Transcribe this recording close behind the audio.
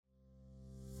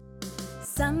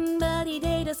Somebody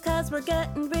date us cause we're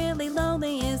getting really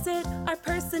lonely. Is it our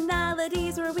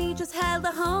personalities or we just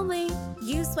hella homely?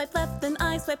 You swipe left and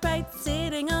I swipe right,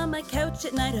 sitting on my couch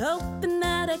at night, hoping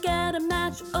that I get a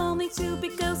match, only to be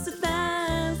ghosted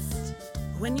fast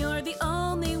when you're the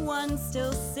only one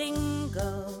still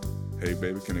single. Hey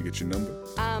baby, can I get your number?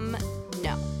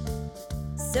 No.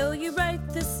 So you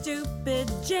write this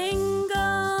stupid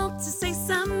jingle to say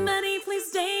somebody please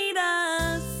date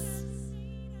us.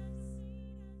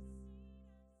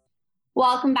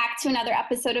 Welcome back to another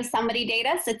episode of Somebody Date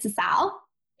Us. It's Sal.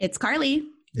 It's Carly.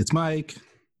 It's Mike.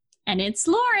 And it's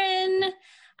Lauren.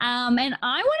 And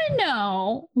I want to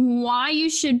know why you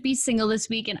should be single this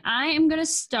week. And I am going to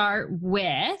start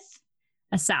with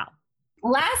Sal.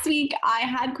 Last week, I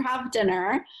had craft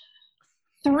dinner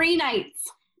 3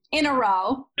 nights in a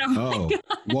row. Oh,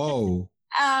 whoa.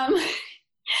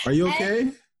 Are you okay?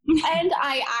 And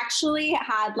I actually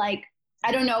had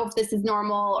I don't know if this is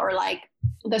normal or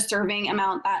the serving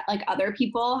amount that other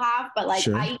people have, but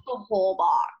Sure. I eat the whole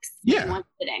box in one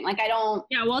sitting. I don't.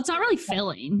 Yeah, well, it's not really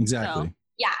filling. Exactly. So.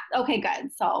 Yeah. Okay,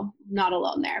 good. So not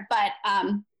alone there, but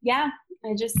yeah,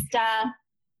 I just.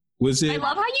 Was it? I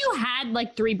love how you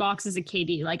had 3 boxes of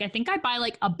KD. I think I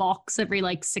buy a box every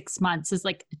 6 months as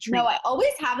a treat. No, I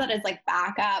always have that as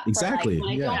backup. Exactly. For,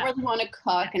 when I don't really want to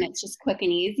cook and it's just quick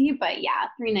and easy. But yeah,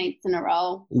 3 nights in a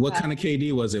row. What kind of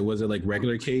KD was it? Was it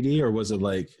regular KD or was it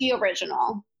the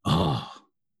original? Oh,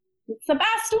 it's the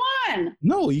best one.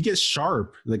 No, you get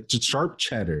sharp, just sharp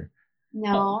cheddar.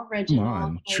 No, original. Come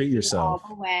on, treat yourself.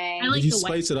 All the way. Did you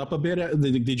spice it up a bit?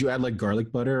 Did you add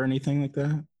garlic butter or anything like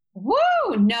that? Woo!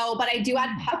 No, but I do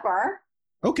add pepper.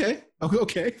 Okay,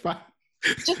 fine.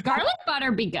 Just garlic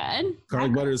butter be good.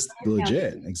 Garlic butter is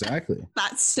legit. Exactly.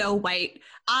 That's so white.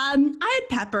 I had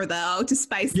pepper though to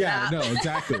spice it up. Yeah, no,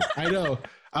 exactly. I know.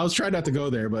 I was trying not to go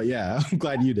there, but yeah, I'm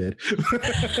glad you did.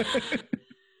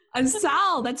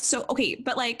 Sal, that's so okay.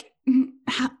 But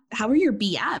how are your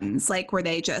BMs? Were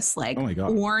they just oh my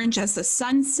God, orange as the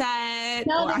sunset?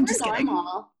 No, I'm just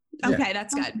normal. kidding. Okay, Yeah.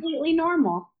 that's good. Completely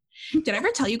normal. Did I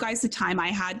ever tell you guys the time I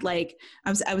had I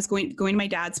was going to my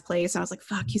dad's place and I was like,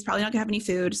 fuck, he's probably not gonna have any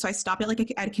food. So I stopped at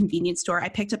at a convenience store. I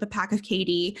picked up a pack of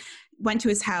KD, went to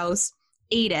his house,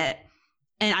 ate it,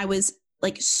 and I was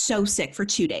so sick for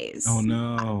 2 days. Oh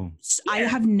no. I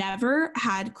have never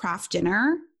had craft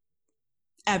dinner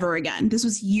ever again. This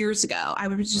was years ago. I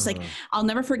was just I'll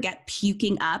never forget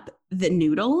puking up the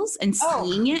noodles and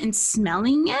seeing it and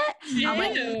smelling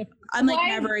it. I'm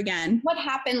never again. What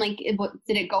happened?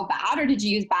 Did it go bad or did you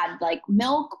use bad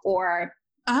milk or?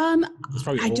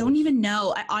 I don't even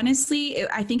know. I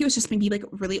think it was just maybe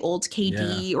really old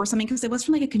KD or something because it was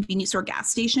from a convenience store gas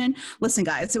station. Listen,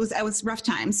 guys, it was rough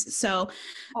times. So,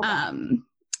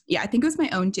 yeah, I think it was my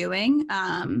own doing.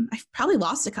 I probably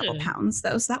lost a couple pounds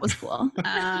though, so that was cool.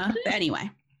 But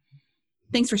anyway,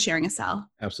 thanks for sharing, Sal.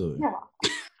 Absolutely. Yeah.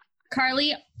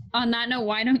 Carly, on that note,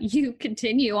 why don't you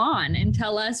continue on and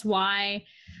tell us why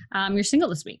you're single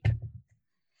this week?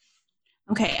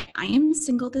 Okay, I am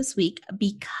single this week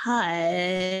because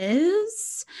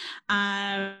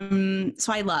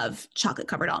so I love chocolate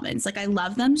covered almonds. I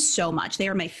love them so much. They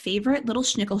are my favorite little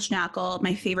schnickle schnackle,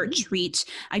 my favorite treat.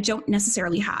 I don't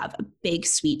necessarily have a big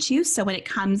sweet tooth. So when it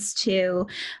comes to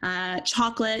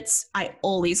chocolates, I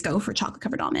always go for chocolate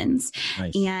covered almonds.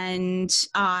 Nice. And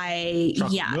I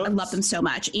love them so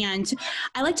much. And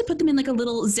I like to put them in a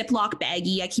little Ziploc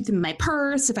baggie. I keep them in my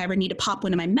purse if I ever need to pop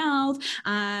one in my mouth.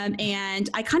 And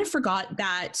I kind of forgot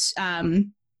that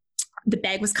the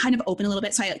bag was kind of open a little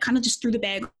bit. So I kind of just threw the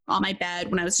bag on my bed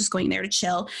when I was just going there to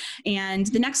chill. And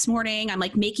the next morning I'm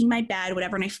making my bed,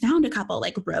 whatever. And I found a couple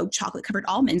Rogue chocolate covered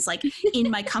almonds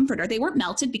in my comforter. They weren't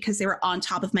melted because they were on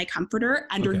top of my comforter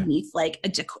underneath a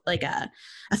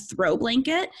throw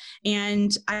blanket.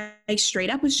 And I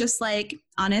straight up was just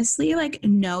honestly,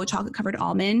 no chocolate covered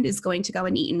almond is going to go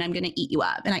and eat and I'm going to eat you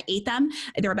up. And I ate them.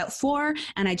 They were about 4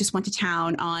 and I just went to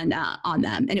town on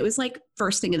them. And it was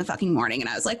first thing in the fucking morning. And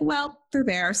I was well, they're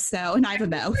there. So, and I have a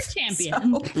mouth.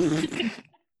 Champion. Good thing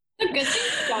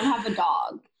you don't have a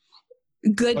dog.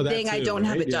 Good thing I don't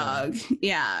have a dog.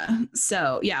 Yeah.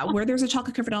 So yeah, where there's a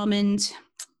chocolate covered almond,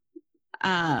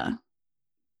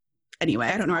 anyway,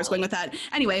 I don't know where I was going with that.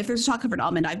 Anyway, if there's a chocolate covered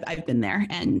almond, I've been there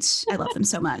and I love them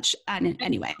so much. And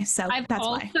anyway, so I've that's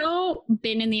why. I've also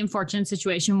been in the unfortunate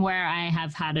situation where I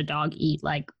have had a dog eat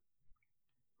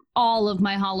all of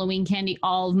my Halloween candy,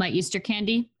 all of my Easter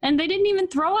candy, and they didn't even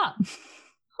throw up.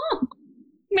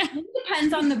 It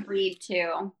depends on the breed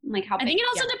too. How I think it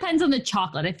also depends on the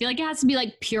chocolate. I feel it has to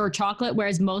be pure chocolate,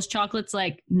 whereas most chocolate's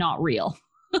not real.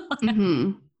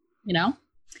 Mm-hmm. You know?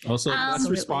 Also, that's a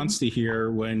response to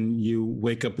hear when you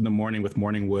wake up in the morning with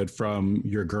morning wood from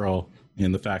your girl,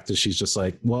 and the fact that she's just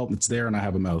like, well, it's there and I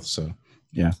have a mouth. So,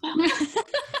 yeah.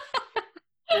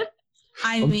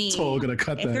 I mean, totally gonna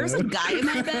cut if that there's out. a guy in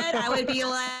my bed, I would be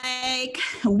like,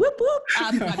 whoop, whoop.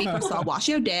 I mean, first of all, wash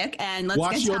your dick and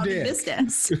let's get down to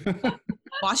business.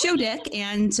 Wash your dick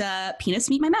and penis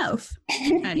meet my mouth.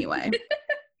 Anyway.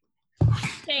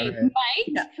 Hey,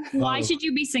 Mike, why should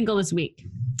you be single this week?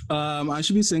 I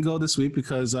should be single this week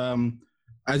because,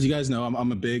 as you guys know,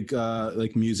 I'm a big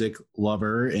like music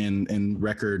lover and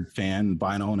record fan,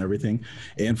 vinyl and everything.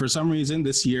 And for some reason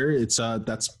this year, it's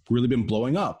that's really been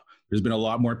blowing up. There's been a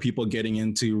lot more people getting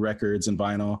into records and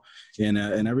vinyl and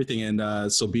everything.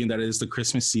 And so being that it is the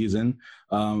Christmas season,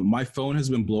 my phone has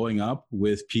been blowing up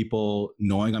with people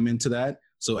knowing I'm into that.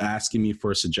 So asking me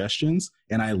for suggestions.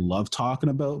 And I love talking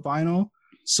about vinyl.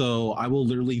 So I will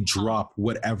literally drop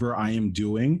whatever I am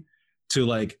doing to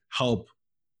like help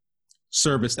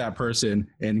service that person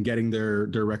and getting their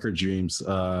record dreams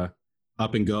up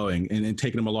and going and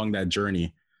taking them along that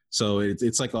journey. So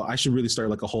it's like I should really start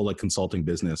like a whole like consulting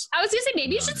business. I was gonna say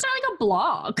maybe you should start like a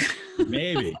blog.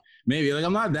 maybe like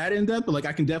I'm not that in depth, but like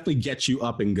I can definitely get you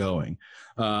up and going.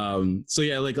 So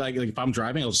yeah, like if I'm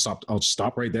driving, I'll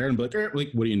stop right there and be like,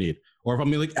 what do you need? Or if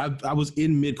I'm like I was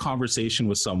in mid conversation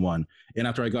with someone, and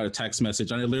after I got a text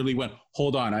message, and I literally went,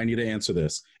 hold on, I need to answer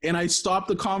this, and I stopped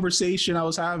the conversation I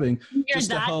was having. You're just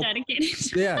that to help,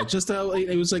 dedicated. Yeah, just to help,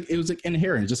 it was like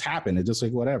inherent. It just happened. It just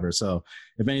like whatever. So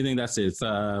if anything, that's it.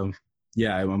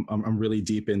 Yeah, I'm really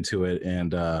deep into it,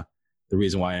 and the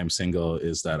reason why I'm single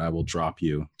is that I will drop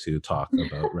you to talk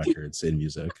about records and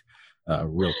music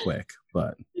real quick,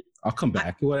 but I'll come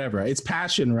back. Whatever. It's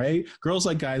passion, right? Girls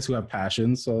like guys who have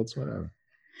passion, so it's whatever.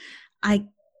 I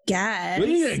guess. What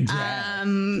do you guess?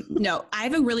 No, I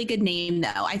have a really good name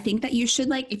though. I think that you should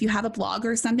like if you have a blog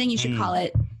or something, you should call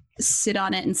it Sit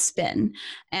on It and Spin.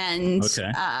 And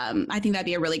I think that'd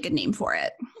be a really good name for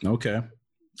it. Okay.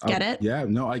 Get it? Yeah.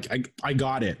 No, I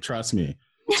got it. Trust me.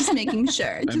 Just making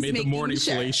sure. I made the morning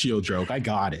fellatio joke. I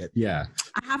got it. Yeah.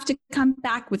 I have to come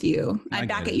back with you. I'm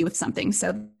back at you with something.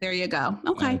 So there you go.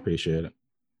 Okay. I appreciate it.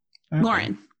 Okay.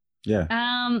 Lauren.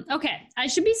 Yeah. Okay. I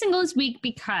should be single this week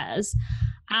because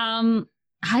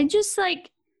I just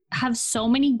like have so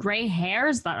many gray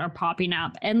hairs that are popping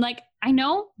up. And like I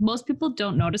know most people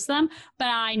don't notice them, but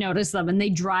I notice them and they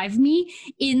drive me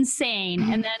insane.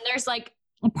 And then there's like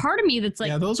a part of me that's like,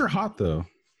 yeah, those are hot though.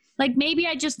 Like maybe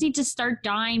I just need to start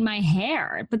dyeing my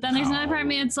hair. But then there's another part of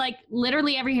me that's like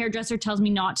literally every hairdresser tells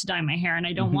me not to dye my hair, and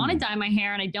I don't want to dye my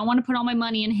hair, and I don't want to put all my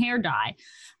money in hair dye.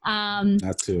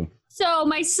 That too. So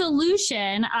my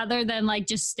solution, other than like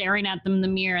just staring at them in the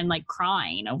mirror and like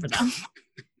crying over them,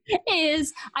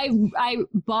 is I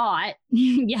bought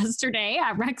yesterday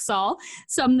at Rexall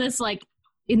this like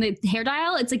in the hair dye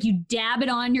aisle. It's like you dab it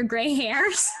on your gray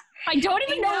hairs. I don't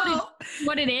even know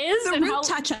what it is. The root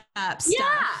touch-up stuff.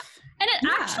 Yeah. And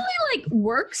it actually like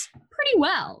works pretty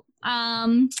well.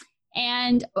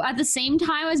 And at the same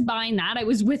time I was buying that, I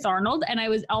was with Arnold, and I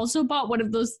was also bought one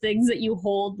of those things that you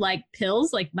hold like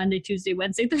pills, like Monday, Tuesday,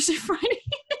 Wednesday, Thursday, Friday.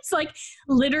 It's like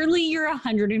literally you're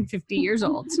 150 years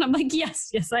old. And I'm like,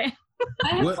 yes, I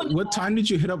am. What time did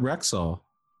you hit up Rexall?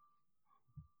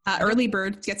 Early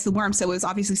bird gets the worm, so it was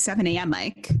obviously 7 a.m.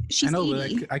 Like she's I know,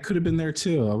 like, I could have been there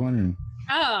too. I'm wondering.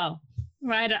 Oh,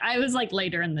 right. I was like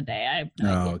later in the day.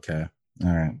 Okay. All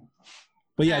right.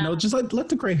 But yeah, no, just let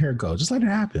the gray hair go. Just let it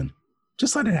happen.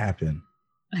 Just let it happen.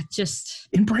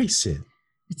 Embrace it.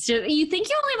 It's just, you think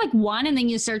you only have like one, and then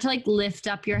you start to like lift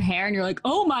up your hair, and you're like,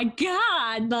 oh my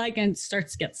God, like, and it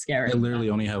starts to get scary. I literally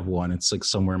only have one. It's like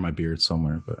somewhere in my beard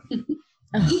somewhere, but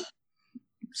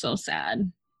so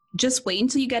sad. Just wait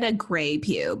until you get a gray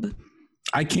pube.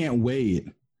 I can't wait.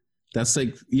 That's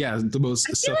like, yeah, the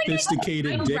most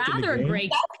sophisticated dick in the game.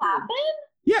 That happen?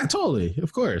 Yeah, totally.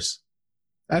 Of course.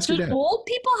 Ask your dad. Old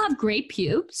people have gray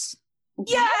pubes?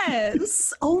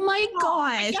 Yes. Oh my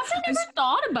gosh. I guess I never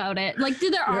thought about it. Like, do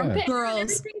their armpit girls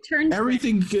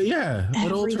everything turn gray? Yeah.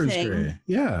 It all turns gray.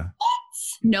 Yeah.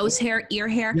 Nose hair, ear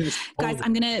hair. Yes. Guys, my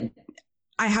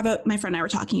friend and I were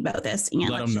talking about this, and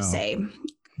let's just say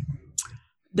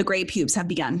the gray pubes have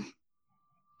begun.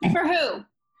 For who?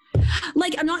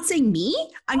 Like, I'm not saying me.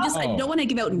 I don't want to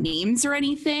give out names or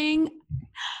anything.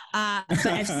 But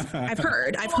I've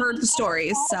heard the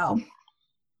stories. So,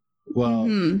 well,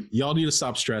 y'all need to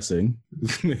stop stressing.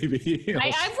 Maybe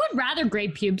I would rather gray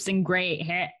pubes than gray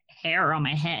hair on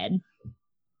my head.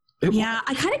 Yeah,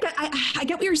 I kind of get, I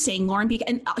get what you're saying, Lauren.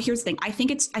 And here's the thing. I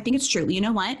think it's true. You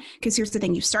know what? Because here's the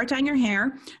thing. You start dyeing your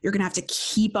hair, you're going to have to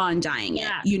keep on dyeing it.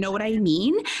 You know what I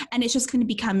mean? And it's just going to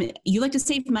become, you like to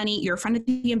save money. You're a friend of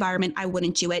the environment. I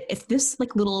wouldn't do it. If this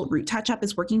like little root touch up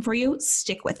is working for you,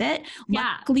 stick with it.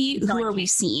 Luckily, who are we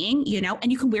seeing, you know,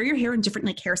 and you can wear your hair in different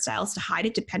like hairstyles to hide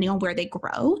it depending on where they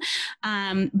grow.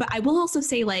 But I will also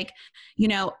say like, you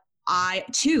know, I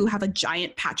too have a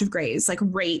giant patch of grays, like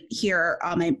right here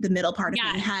on the middle part of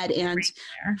my head. And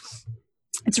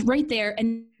it's right there.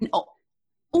 And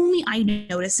only I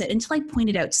notice it until I point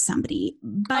it out to somebody.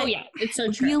 But it's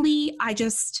so true. Really,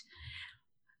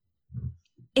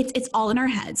 it's all in our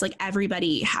heads. Like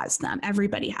everybody has them.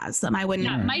 Everybody has them. I wouldn't,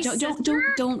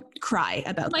 don't cry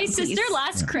about my them, sister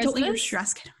last Christmas. Don't let your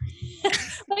stress get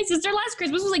My sister last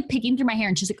Christmas was like picking through my hair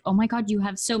and she's like, oh my God, you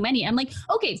have so many. I'm like,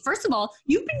 okay, first of all,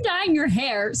 you've been dyeing your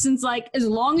hair since like as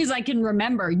long as I can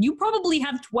remember. You probably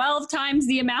have 12 times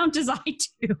the amount as I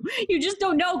do. You just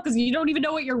don't know because you don't even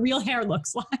know what your real hair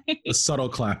looks like. A subtle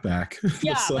clap back.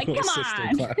 Yeah, like come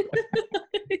on.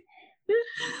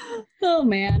 Oh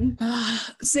man.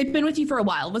 So they've been with you for a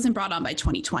while. It wasn't brought on by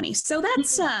 2020. So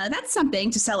that's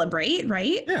something to celebrate,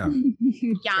 right?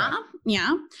 Yeah.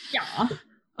 Yeah.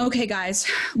 Okay, guys.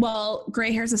 Well,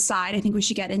 gray hairs aside, I think we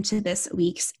should get into this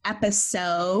week's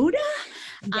episode.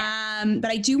 Yes.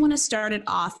 But I do want to start it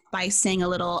off by saying a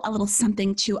little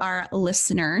something to our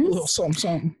listeners. A little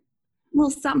something.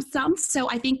 So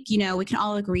I think, you know, we can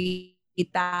all agree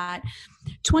that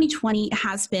 2020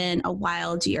 has been a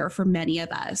wild year for many of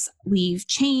us. We've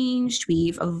changed,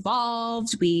 we've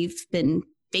evolved, we've been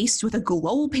faced with a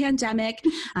global pandemic.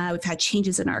 We've had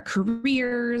changes in our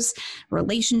careers,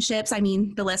 relationships. I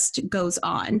mean, the list goes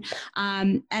on.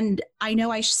 And I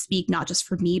know I speak not just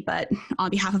for me, but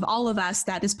on behalf of all of us,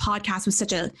 that this podcast was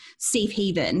such a safe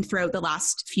haven throughout the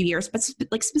last few years, but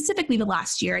like specifically the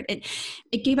last year.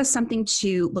 It gave us something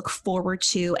to look forward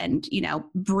to and, you know,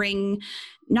 bring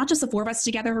not just the four of us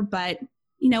together, but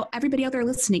you know, everybody out there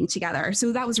listening together.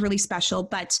 So that was really special.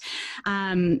 But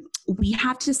we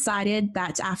have decided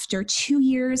that after 2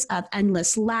 years of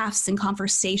endless laughs and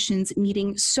conversations,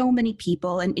 meeting so many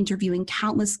people and interviewing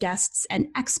countless guests and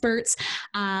experts,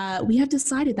 we have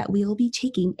decided that we will be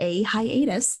taking a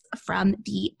hiatus from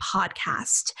the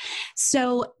podcast.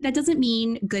 So that doesn't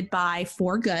mean goodbye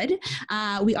for good.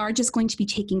 We are just going to be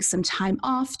taking some time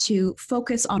off to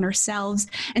focus on ourselves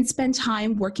and spend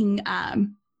time working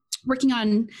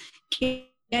on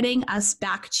getting us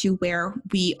back to where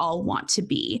we all want to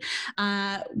be.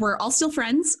 We're all still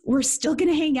friends. We're still going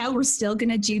to hang out. We're still going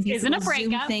to do these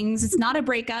Zoom things. It's not a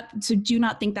breakup. So do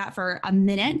not think that for a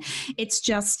minute. It's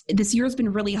just this year has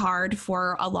been really hard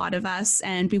for a lot of us.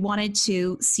 And we wanted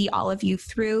to see all of you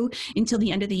through until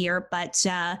the end of the year. But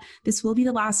this will be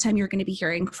the last time you're going to be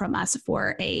hearing from us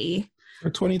for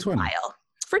 2020. While.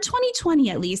 For 2020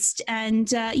 at least.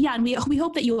 And and we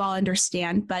hope that you all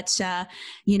understand, but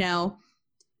you know,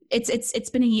 it's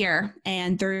been a year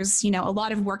and there's, you know, a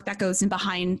lot of work that goes in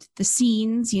behind the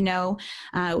scenes. You know,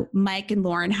 Mike and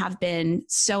Lauren have been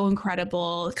so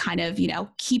incredible, kind of, you know,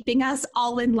 keeping us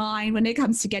all in line when it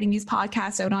comes to getting these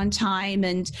podcasts out on time.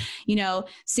 And, you know,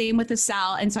 same with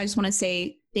Sal. And so I just want to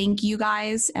say thank you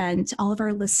guys and all of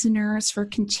our listeners for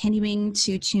continuing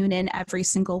to tune in every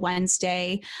single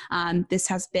Wednesday. This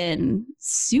has been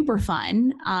super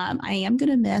fun. I am going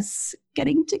to miss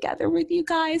getting together with you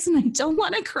guys and I don't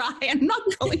want to cry. I'm not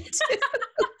going to.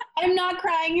 I'm not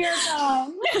crying here,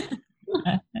 Tom.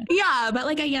 Yeah, but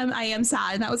like I am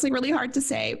sad. That was like really hard to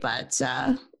say, but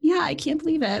I can't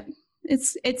believe it.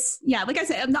 It's like I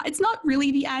said, it's not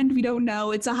really the end. We don't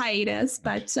know. It's a hiatus,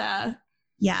 but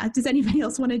yeah. Does anybody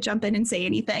else want to jump in and say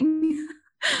anything?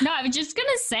 No, I was just going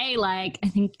to say, like, I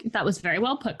think that was very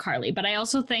well put, Carly. But I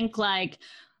also think, like,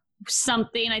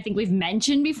 something I think we've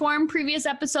mentioned before in previous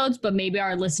episodes, but maybe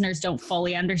our listeners don't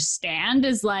fully understand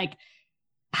is, like,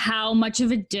 how much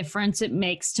of a difference it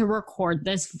makes to record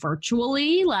this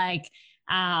virtually. Like,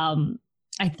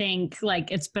 I think like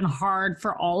it's been hard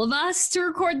for all of us to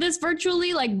record this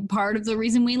virtually. Like part of the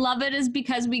reason we love it is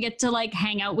because we get to like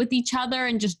hang out with each other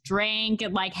and just drink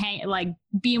and like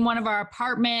be in one of our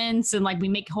apartments and like we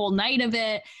make a whole night of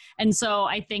it. And so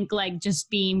I think like just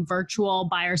being virtual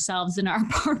by ourselves in our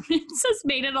apartments has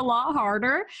made it a lot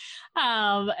harder.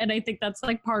 And I think that's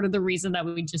like part of the reason that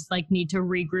we just like need to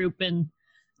regroup and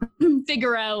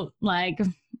figure out like,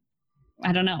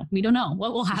 I don't know. We don't know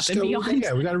what will happen beyond.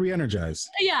 Yeah, we got to re-energize.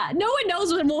 Yeah, no one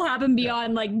knows what will happen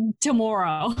beyond like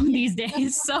tomorrow these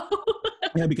days. So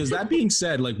yeah, because that being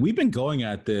said, like we've been going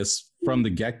at this from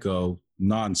the get-go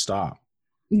nonstop.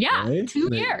 Yeah, Right? 2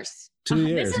 Like, years. 2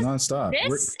 years This is- nonstop.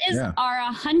 This is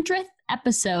our 100th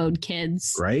episode,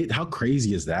 kids. Right? How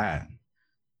crazy is that?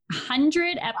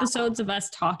 100 episodes of us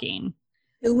talking.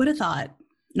 Who would have thought?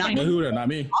 Not me. Who would have? Not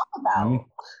me. About.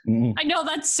 Mm-mm. I know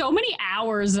that's so many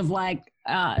hours of like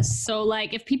so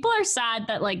like if people are sad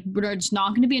that like there's not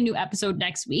going to be a new episode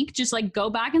next week, just like go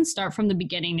back and start from the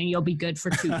beginning and you'll be good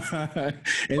for 2 weeks.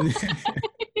 and,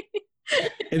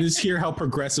 and just hear how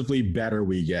progressively better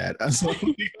we get as long as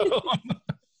we go on.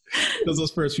 Because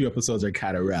those first few episodes are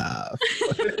kind of rough.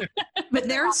 But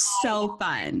they're so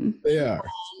fun. They are.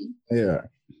 Yeah.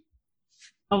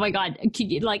 Oh my God.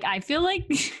 Like, I feel like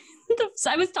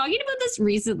I was talking about this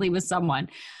recently with someone.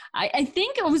 I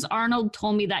think it was Arnold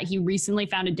told me that he recently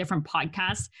found a different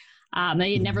podcast that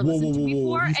he had never listened to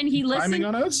before. And he listened. Climbing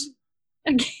on us?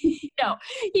 No,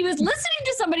 he was listening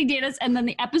to Somebody Date Us and then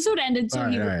the episode ended. So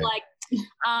he was like,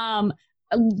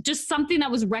 just something that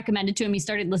was recommended to him. He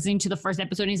started listening to the first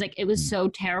episode and he's like, it was so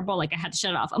terrible. Like I had to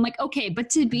shut it off. I'm like, okay, but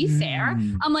to be fair,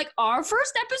 I'm like, our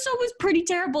first episode was pretty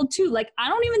terrible too. Like, I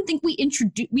don't even think we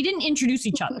didn't introduce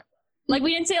each other. Like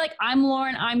we didn't say like, I'm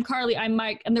Lauren, I'm Carly, I'm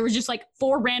Mike. And there was just like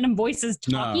 4 random voices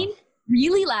talking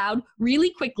really loud,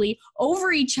 really quickly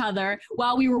over each other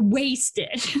while we were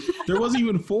wasted. There wasn't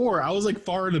even 4. I was like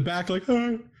far in the back, like,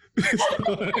 oh.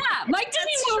 Yeah, Mike didn't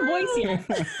even have a voice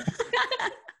yet.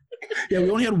 Yeah, we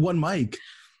only had one mic.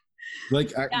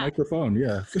 Like microphone,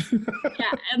 yeah.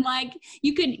 Yeah, and like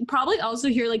you could probably also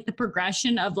hear like the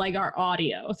progression of like our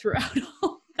audio throughout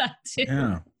all that too.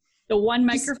 Yeah. The one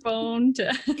microphone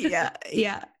to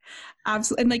yeah.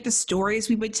 Absolutely. And like the stories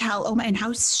we would tell, oh man, and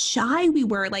how shy we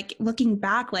were, like looking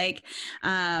back, like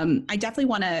I definitely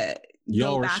want to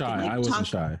Y'all go were back shy. and like I wasn't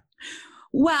shy.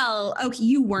 Well, okay,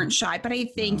 you weren't shy, but I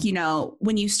think, you know,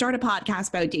 when you start a podcast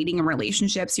about dating and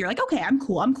relationships, you're like, okay, I'm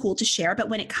cool to share. But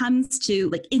when it comes to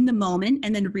like in the moment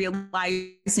and then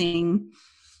realizing,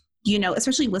 you know,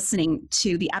 especially listening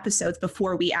to the episodes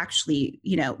before we actually,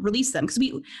 you know, release them. Because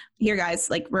here guys,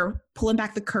 like we're pulling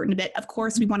back the curtain a bit. Of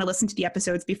course, we want to listen to the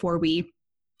episodes before we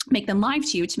make them live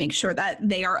to you to make sure that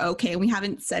they are okay. And we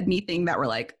haven't said anything that we're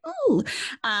like, oh,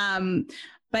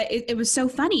 but it was so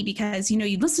funny because, you know,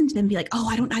 you listen to them and be like, oh,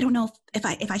 I don't know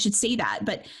if I should say that,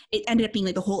 but it ended up being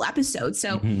like the whole episode.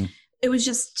 So it was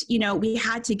just, you know, we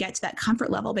had to get to that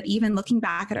comfort level. But even looking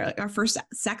back at our first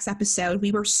sex episode,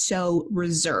 we were so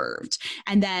reserved.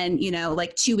 And then, you know,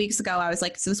 like 2 weeks ago, I was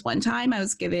like, so this one time I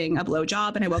was giving a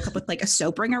blowjob and I woke up with like a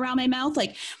soap ring around my mouth,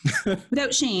 like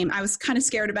without shame. I was kind of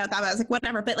scared about that. But I was like,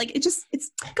 whatever. But like, it's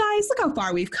guys, look how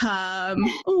far we've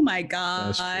come. Oh my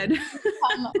God.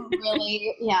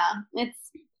 Really, yeah.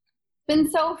 It's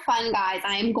been so fun, guys.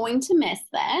 I am going to miss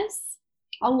this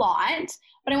a lot.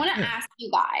 But I want to ask you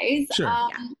guys,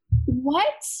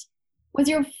 what was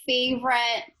your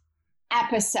favorite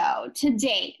episode to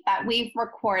date that we've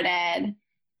recorded?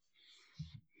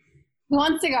 Who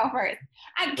wants to go first?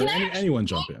 Anyone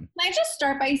jump in? Can I just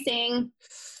start by saying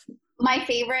my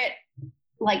favorite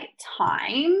like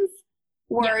times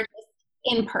were just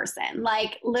in person,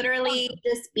 like literally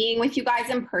just being with you guys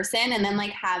in person and then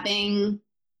like having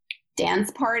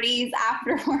dance parties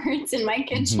afterwards in my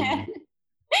kitchen.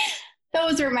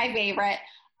 Those were my favorite.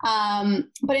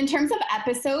 But in terms of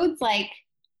episodes, like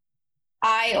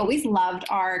I always loved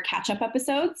our catch-up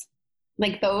episodes.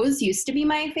 Like those used to be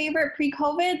my favorite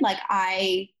pre-COVID. Like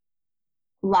I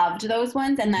loved those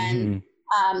ones. And then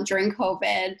during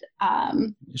COVID,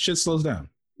 shit slows down.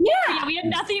 Yeah. We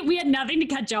had nothing to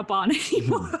catch up on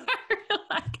anymore.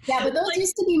 Yeah, but those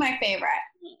used to be my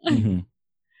favorite.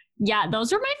 Yeah,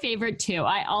 those are my favorite too.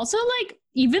 I also like,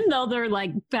 even though they're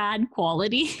like bad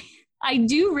quality, I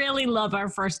do really love our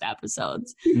first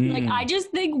episodes. Like, I just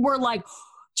think we're like,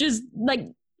 just like,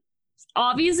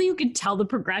 obviously you could tell the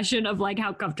progression of like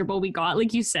how comfortable we got.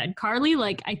 Like you said, Carly,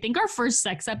 like, I think our first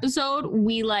sex episode,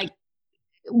 we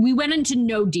went into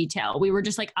no detail. We were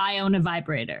just like, I own a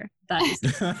vibrator. That is,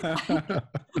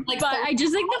 but I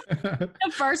just think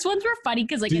the first ones were funny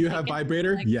because like, do you have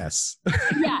vibrator? Like, yes.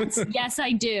 Yes,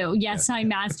 I do. Yes, I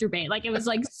masturbate. Like it was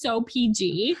like so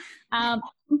PG.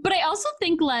 But I also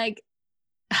think like,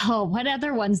 oh, what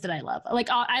other ones did I love? Like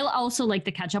I also like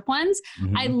the catch-up ones.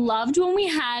 I loved when we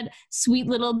had Sweet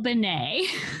Little Benet.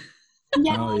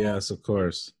 Yeah. Oh yes, of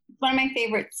course. One of my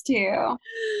favorites too.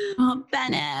 Oh,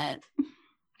 Bennett.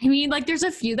 I mean, like there's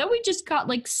a few that we just got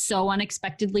like so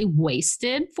unexpectedly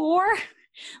wasted for.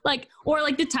 like, or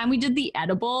like the time we did the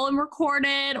edible and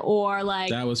recorded, or like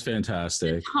that was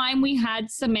fantastic. The time we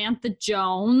had Samantha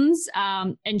Jones,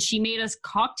 and she made us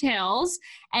cocktails,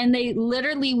 and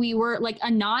we were like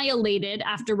annihilated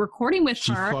after recording with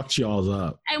her. She fucked y'all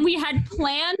up. And we had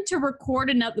planned to record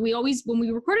another. When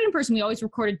we recorded in person, we always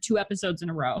recorded 2 episodes in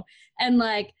a row, and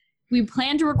like. We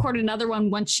planned to record another one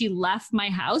once she left my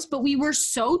house, but we were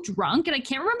so drunk, and I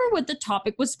can't remember what the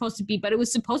topic was supposed to be, but it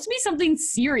was supposed to be something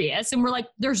serious. And we're like,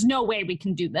 there's no way we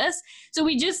can do this. So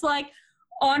we just like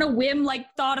on a whim, like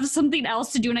thought of something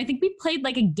else to do. And I think we played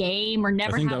like a game or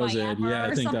Never Have I Ever. Yeah,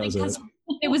 I think that was it.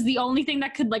 It was the only thing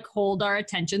that could like hold our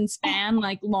attention span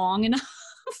like long enough.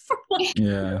 For, like,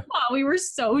 yeah. Wow, we were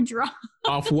so drunk.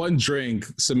 Off one drink,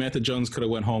 Samantha Jones could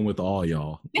have went home with all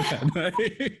y'all.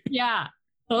 Yeah.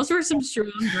 Those were some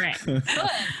strong drinks. Good,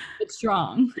 but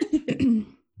strong.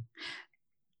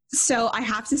 So I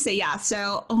have to say, yeah.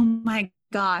 So, oh my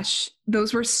gosh,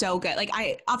 those were so good. Like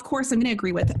of course, I'm going to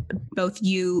agree with both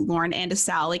you, Lauren, and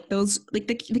Estelle. Like those, like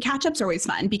the catch-ups are always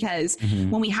fun because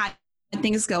when we had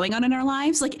things going on in our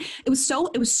lives, like it was so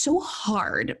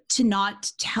hard to not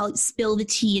spill the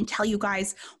tea and tell you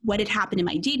guys what had happened in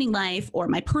my dating life or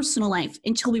my personal life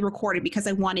until we recorded, because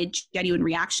I wanted genuine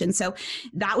reaction. So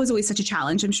that was always such a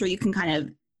challenge. I'm sure you can kind of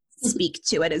speak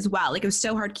to it as well. Like it was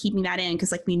so hard keeping that in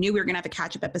because like we knew we were gonna have a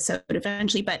catch-up episode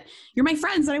eventually, but you're my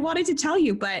friends and I wanted to tell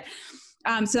you, but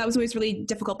so that was always really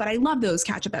difficult. But I love those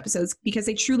catch-up episodes because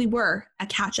they truly were a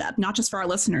catch-up, not just for our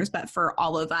listeners, but for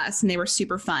all of us. And they were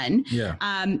super fun. Yeah.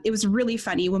 It was really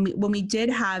funny when we did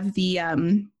have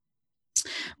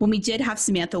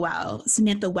Samantha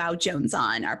Wow Jones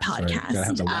on our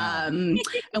podcast,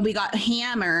 and we got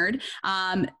hammered.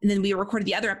 And then we recorded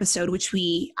the other episode, which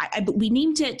we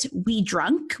named it "We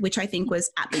Drunk," which I think was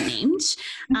aptly named.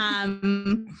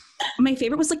 My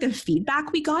favorite was like the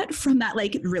feedback we got from that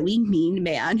like really mean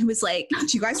man who was like, "Do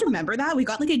you guys remember that? We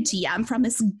got like a DM from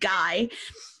this guy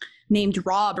named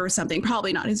Rob or something,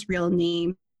 probably not his real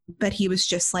name." But he was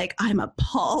just like, I'm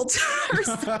appalled or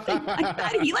something like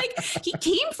that. He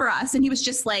came for us and he was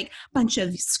just like a bunch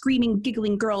of screaming,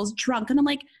 giggling girls drunk. And I'm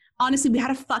like, honestly, we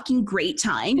had a fucking great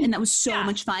time. And that was so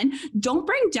much fun. Don't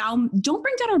bring down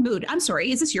our mood. I'm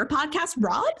sorry. Is this your podcast,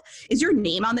 Rob? Is your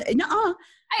name on the,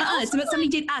 it's about somebody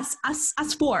did us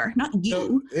four, not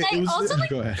you.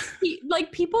 Go ahead.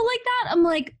 Like people like that. I'm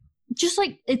like, just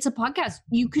like it's a podcast,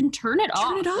 you can turn it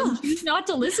off. Choose not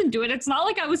to listen to it. It's not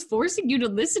like I was forcing you to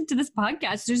listen to this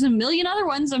podcast. There's a million other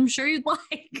ones I'm sure you'd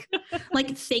like.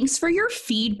 Like, thanks for your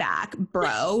feedback,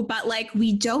 bro, but like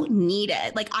we don't need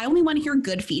it. Like I only want to hear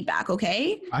good feedback,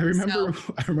 okay? I remember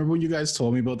when you guys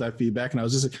told me about that feedback, and I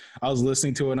was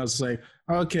listening to it and I was just like,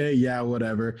 okay, yeah,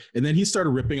 whatever. And then he started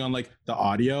ripping on like the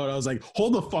audio, and I was like,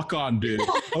 hold the fuck on, dude.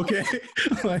 Okay.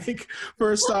 Like,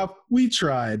 first off, we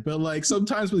tried, but like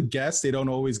sometimes with guests, they don't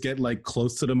always get like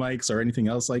close to the mics or anything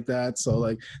else like that. So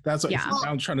like that's what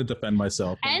I'm trying to defend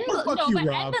myself. And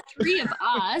the 3 of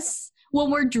us,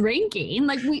 when we're drinking,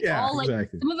 like we all like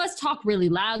some of us talk really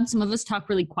loud, some of us talk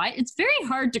really quiet. It's very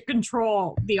hard to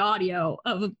control the audio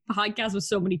of a podcast with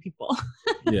so many people.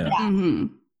 Yeah. Mm-hmm.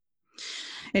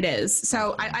 It is.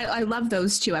 So I love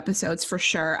those 2 episodes for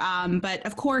sure. But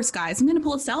of course, guys, I'm going to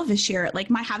pull a selfish here. Like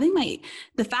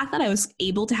the fact that I was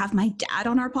able to have my dad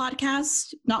on our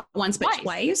podcast, not once, but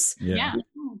twice. Yeah.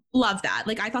 Love that.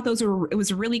 Like, I thought it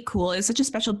was really cool. It was such a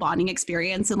special bonding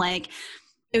experience. And like,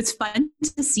 it was fun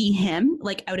to see him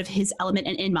like out of his element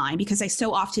and in mine, because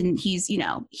so often he's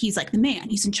like the man,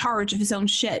 he's in charge of his own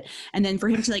shit. And then for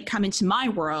him to like come into my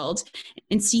world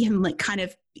and see him like kind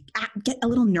of get a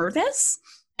little nervous.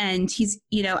 And he's,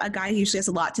 a guy who usually has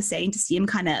a lot to say, and to see him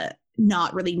kind of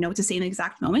not really know what to say in the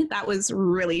exact moment, that was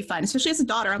really fun, especially as a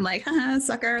daughter. I'm like, haha,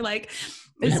 sucker. Like,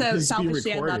 it's so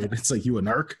selfishly. I love it. It's like you a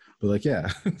narc, but like, yeah.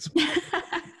 But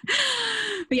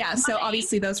yeah, so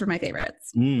obviously those were my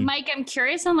favorites. Mike, I'm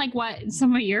curious on like what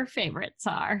some of your favorites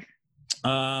are.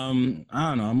 I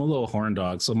don't know. I'm a little horn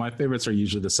dog, so my favorites are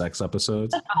usually the sex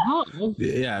episodes. Oh.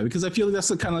 Yeah, because I feel like that's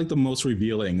kind of like the most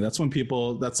revealing. That's when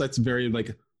people. That's very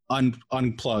like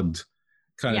unplugged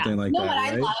kind of thing like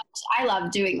that. Right? I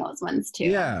love doing those ones too.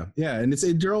 Yeah, and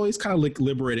they're always kind of like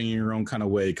liberating in your own kind of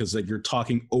way, because like you're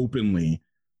talking openly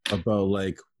about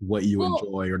like what you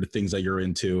enjoy or the things that you're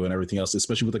into and everything else,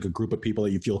 especially with like a group of people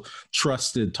that you feel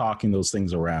trusted talking those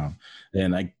things around.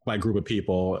 And like by group of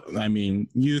people, I mean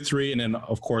you 3, and then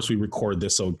of course we record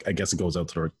this, so I guess it goes out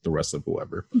to the rest of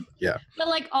whoever. Yeah. But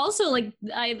like also like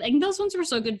I think those ones were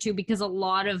so good too, because a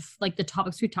lot of like the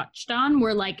topics we touched on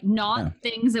were like not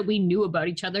things that we knew about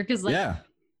each other, because like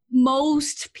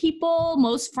most people,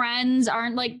 most friends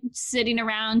aren't like sitting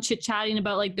around chit-chatting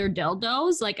about like their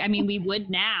dildos. Like, I mean, we would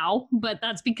now, but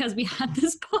that's because we had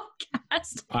this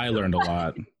podcast. I learned a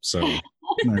lot. So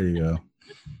there you go.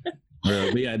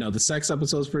 But yeah, no, the sex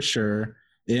episodes for sure.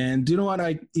 And you know what?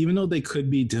 Even though they could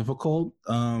be difficult,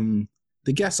 the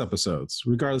guest episodes,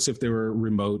 regardless if they were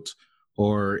remote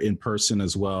or in person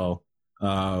as well,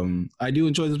 I do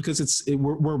enjoy this because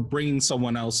we're bringing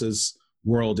someone else's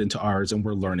world into ours and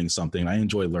we're learning something. I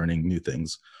enjoy learning new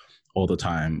things all the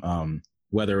time,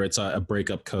 whether it's a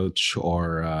breakup coach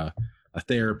or a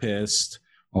therapist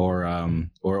or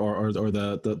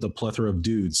the plethora of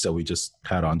dudes that we just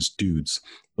had on, just dudes.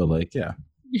 But like, yeah.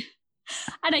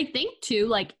 And I think too,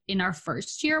 like in our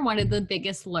first year, one of the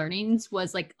biggest learnings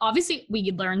was like, obviously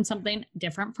we learned something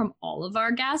different from all of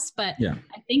our guests, but yeah.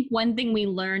 I think one thing we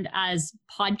learned as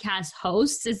podcast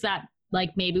hosts is that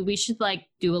like maybe we should like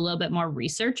do a little bit more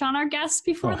research on our guests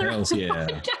before they're on the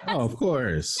podcast. Oh, of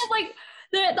course. Like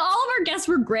all of our guests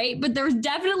were great, but there was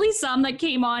definitely some that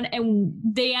came on and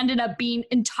they ended up being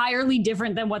entirely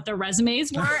different than what their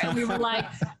resumes were. And we were like,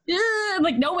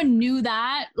 like no one knew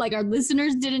that. Like our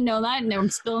listeners didn't know that. And they're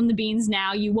spilling the beans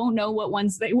now. You won't know what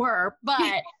ones they were, but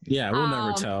yeah, we'll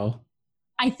never tell.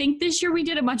 I think this year we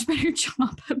did a much better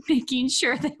job of making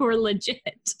sure they were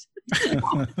legit.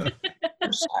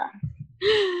 For sure.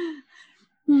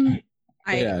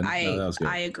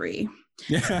 I agree.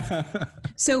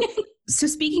 So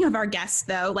speaking of our guests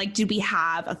though, like, did we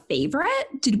have a favorite?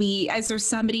 Is there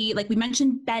somebody, like we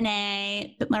mentioned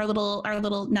Bennett, our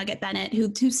little nugget Bennett,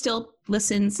 who still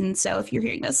listens. And so if you're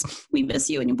hearing this, we miss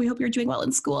you and we hope you're doing well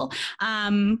in school.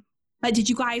 But did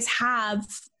you guys have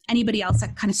anybody else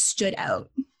that kind of stood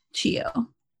out to you?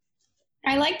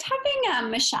 I liked having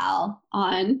Michelle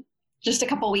on just a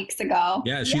couple weeks ago.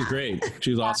 Yeah, she's great.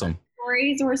 She's awesome.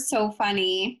 Stories were so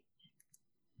funny.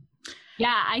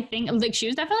 Yeah, I think like she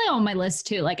was definitely on my list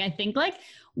too. Like I think like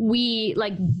we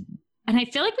like, and I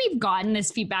feel like we've gotten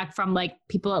this feedback from like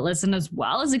people that listen as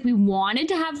well, is like we wanted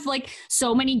to have like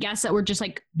so many guests that were just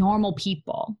like normal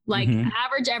people, like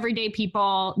average everyday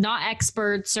people, not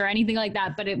experts or anything like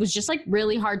that. But it was just like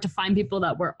really hard to find people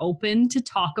that were open to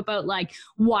talk about like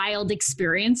wild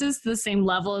experiences to the same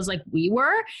level as like we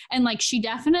were. And like she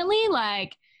definitely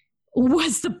like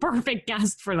was the perfect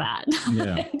guest for that.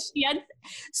 Yeah. She had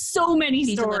so many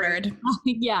stories. Delivered.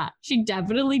 Yeah, she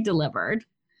definitely delivered.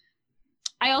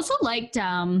 I also liked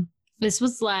this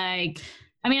was like,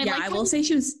 I mean, I will say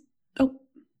she was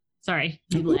sorry,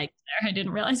 you liked there. I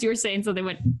didn't realize you were saying something.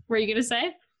 What were you gonna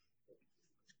say?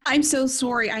 I'm so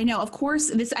sorry. I know, of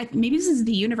course, maybe this is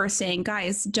the universe saying,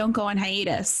 guys, don't go on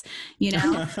hiatus, you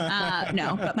know?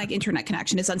 No, but my internet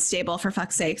connection is unstable, for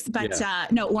fuck's sakes. But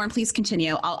no, Lauren, please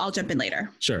continue. I'll jump in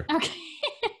later. Sure. Okay.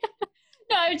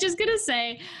 No, I was just going to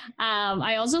say,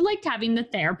 I also liked having the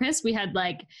therapist. We had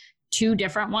like 2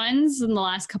 different ones in the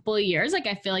last couple of years. Like,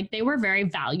 I feel like they were very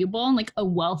valuable and like a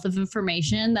wealth of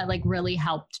information that like really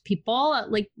helped people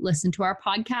like listen to our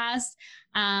podcast.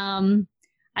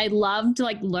 I loved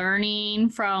like learning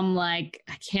from like,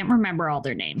 I can't remember all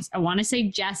their names. I want to say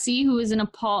Jessie, who is in a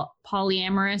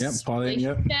polyamorous.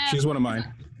 Yep, she's one of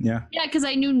mine. Yeah. Yeah, because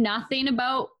I knew nothing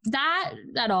about that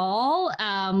at all.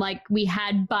 Like we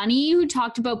had Bunny who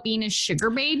talked about being a sugar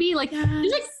baby. Like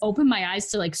it like opened my eyes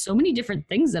to like so many different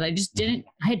things that I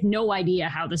had no idea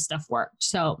how this stuff worked.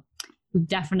 So we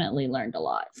definitely learned a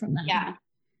lot from that. Yeah.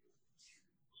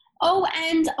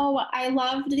 I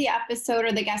loved the episode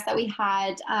or the guest that we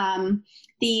had,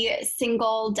 the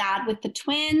single dad with the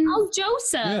twins. Oh,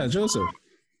 Joseph. Yeah, Joseph.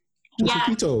 Yeah,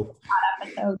 that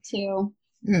episode too.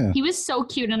 Yeah. He was so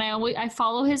cute, and I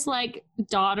follow his like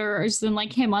daughters and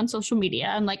like him on social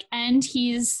media, and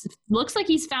he's looks like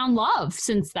he's found love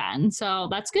since then. So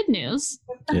that's good news.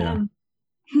 Yeah.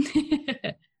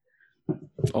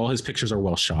 All his pictures are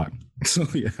well shot. So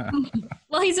yeah.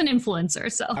 Well, he's an influencer,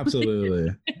 so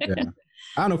absolutely. Yeah.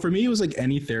 I don't know. For me, it was like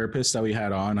any therapist that we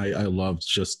had on. I loved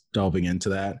just delving into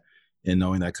that and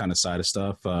knowing that kind of side of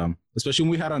stuff. Especially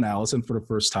when we had on Allison for the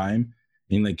first time,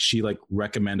 and like she like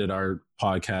recommended our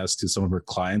podcast to some of her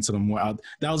clients, and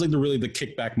that was like the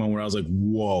kickback moment where I was like,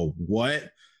 "Whoa,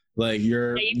 what?" Like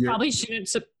you're probably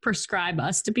shouldn't prescribe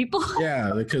us to people.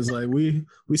 Yeah, because like we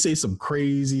say some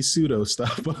crazy pseudo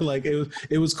stuff, but like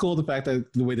it was cool the fact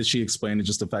that the way that she explained it,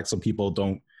 just the fact some people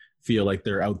don't feel like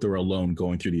they're out there alone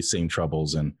going through these same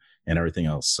troubles and everything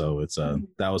else. So it's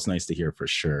that was nice to hear for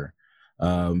sure.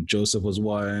 Joseph was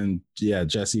one. Yeah,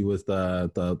 Jessie with the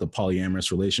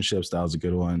polyamorous relationships, that was a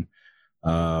good one.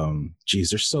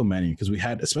 There's so many, because we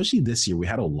had, especially this year, we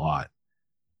had a lot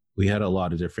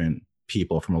of different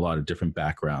people from a lot of different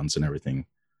backgrounds and everything.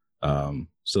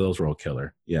 So those were all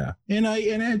killer. Yeah. And I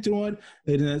you know what?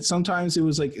 And sometimes it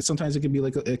was like, sometimes it could be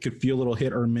like, it could feel a little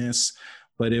hit or miss,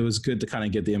 but it was good to kind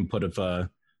of get the input of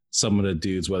some of the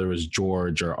dudes, whether it was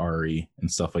George or Ari and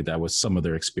stuff like that, with some of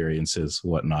their experiences,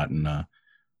 whatnot, in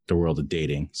the world of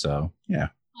dating. So yeah.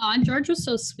 Oh, and George was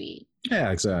so sweet.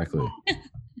 Yeah, exactly.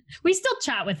 We still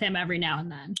chat with him every now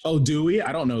and then. Oh, do we?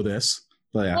 I don't know this.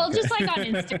 But yeah, well, okay. Just like on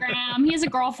Instagram. He has a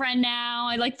girlfriend now.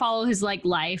 I like follow his like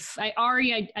life.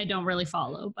 Ari, I don't really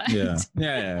follow, but yeah.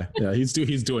 He's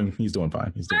doing fine. He's doing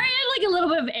Ari had like a little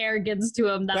bit of arrogance to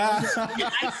him that was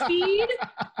my speed,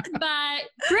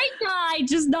 but great guy,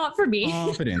 just not for me.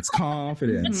 Confidence.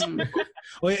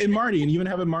 Well, and Marnie, and even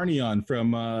having Marnie on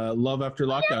from Love After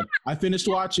Lockdown. Yeah. I finished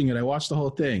watching it. I watched the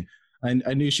whole thing.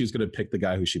 I knew she was going to pick the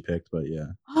guy who she picked, but yeah.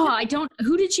 Oh,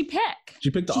 who did she pick?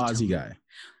 She picked the Aussie guy.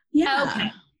 Yeah. Okay.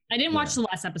 I didn't watch the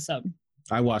last episode.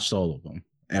 I watched all of them.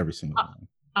 Every single one.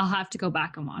 I'll have to go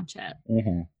back and watch it.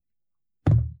 Mm-hmm.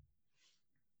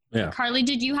 Yeah. Carly,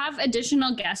 did you have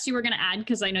additional guests you were going to add?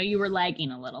 Because I know you were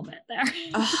lagging a little bit there.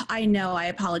 I know. I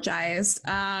apologize.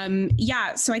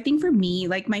 Yeah. So I think for me,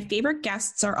 like my favorite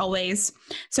guests are always,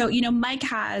 so, you know, Mike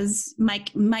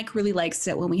really likes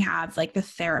it when we have like the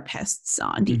therapists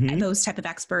on, those type of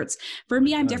experts. For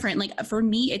me, I'm different. Like for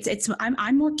me,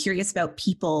 I'm more curious about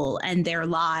people and their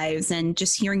lives and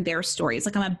just hearing their stories.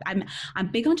 Like I'm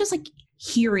big on just like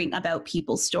hearing about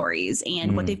people's stories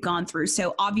and what they've gone through.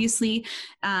 So obviously,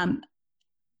 I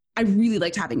really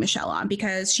liked having Michelle on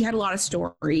because she had a lot of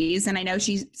stories, and I know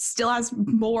she still has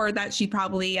more that she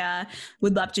probably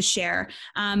would love to share.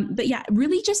 But yeah,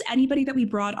 really just anybody that we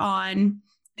brought on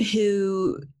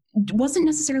who wasn't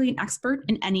necessarily an expert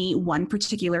in any one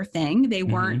particular thing. They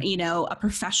weren't, you know, a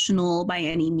professional by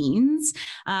any means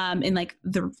in like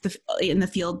in the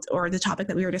field or the topic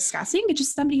that we were discussing. It's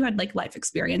just somebody who had like life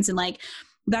experience, and like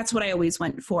that's what I always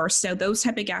went for. So those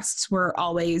type of guests were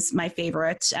always my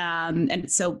favorite.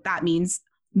 And so that means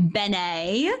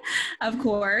Benet, of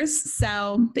course.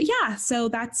 So, but yeah, so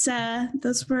that's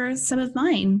those were some of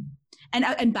mine.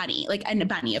 And Bunny, and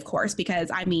Bunny, of course, because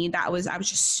I mean, I was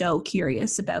just so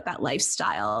curious about that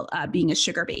lifestyle, being a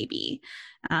sugar baby.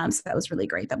 So that was really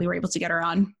great that we were able to get her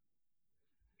on.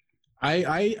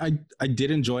 I did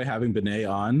enjoy having Benet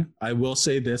on. I will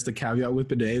say this, the caveat with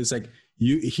Benet is like,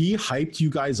 he hyped you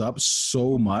guys up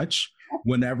so much.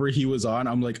 Whenever he was on,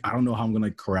 I'm like, I don't know how I'm gonna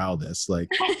corral this. Like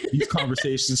these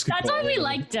conversations. That's why we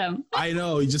liked him. I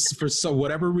know. He just for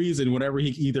whatever reason, whenever he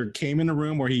either came in a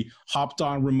room or he hopped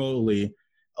on remotely,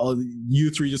 you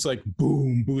three just like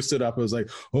boom boosted up. I was like,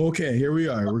 okay, here we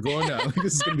are. We're going now.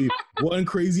 This is gonna be one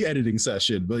crazy editing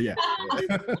session. But yeah,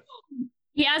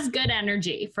 he has good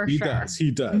energy for sure.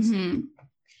 He does.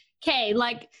 Okay,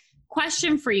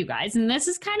 question for you guys, and this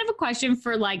is kind of a question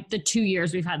for like the 2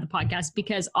 years we've had the podcast,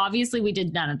 because obviously we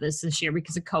did none of this year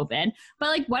because of COVID, but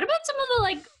like what about some of the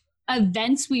like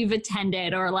events we've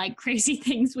attended or like crazy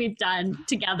things we've done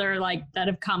together like that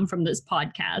have come from this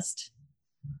podcast?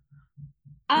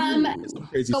 Going to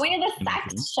the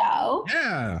sex show.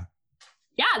 Yeah,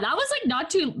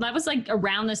 that was like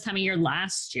around this time of year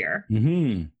last year.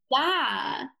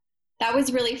 Yeah, that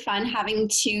was really fun having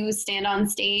to stand on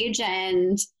stage,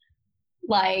 and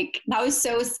like that was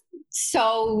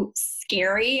so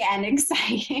scary and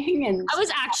exciting. And I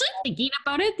was actually thinking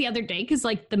about it the other day because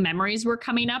like the memories were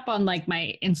coming up on like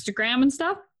my Instagram and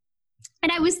stuff,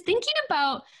 and I was thinking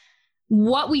about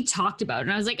what we talked about,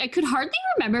 and I was like, I could hardly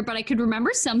remember, but I could remember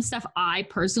some stuff I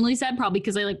personally said, probably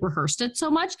because I like rehearsed it so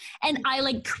much, and I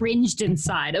like cringed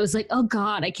inside. I was like, oh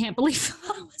God, I can't believe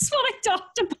that was what I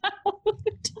talked about.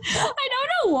 I don't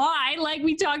know why. Like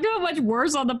we talked about much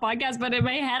worse on the podcast, but in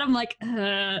my head, I'm like,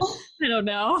 I don't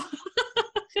know.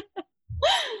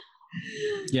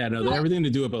 Yeah, no, everything to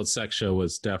do about sex show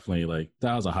was definitely like,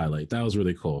 that was a highlight. That was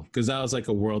really cool because that was like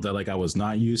a world that like I was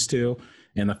not used to.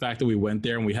 And the fact that we went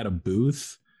there and we had a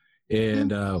booth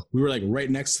and we were like right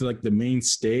next to like the main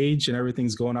stage and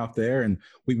everything's going off there. And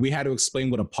we had to explain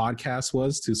what a podcast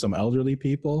was to some elderly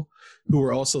people who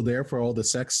were also there for all the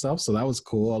sex stuff. So that was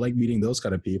cool. I like meeting those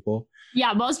kind of people.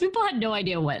 Yeah, most people had no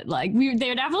idea what, like,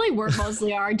 they definitely weren't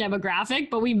mostly our demographic,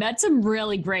 but we met some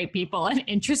really great people and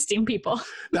interesting people.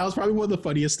 That was probably one of the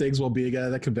funniest things while being at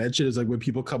that convention is like when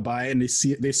people come by and they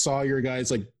saw your guys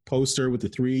like poster with the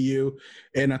three of you,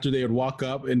 and after they would walk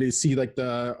up and they see like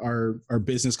our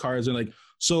business cards and like,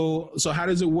 so how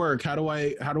does it work? How do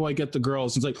I get the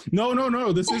girls? It's like,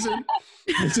 no, this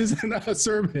isn't a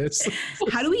service.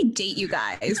 How do we date you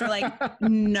guys? We're like,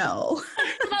 no.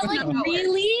 But like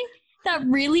really, that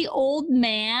really old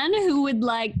man who would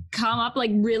like come up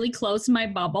like really close to my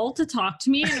bubble to talk to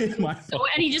me. And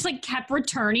he just like kept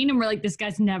returning, and we're like, this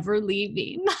guy's never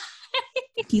leaving.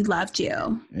 He loved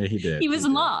you. Yeah, he did. He was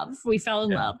in love. We fell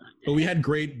in love. But we had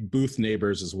great booth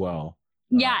neighbors as well.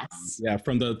 Yes.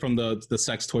 From the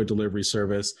sex toy delivery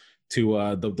service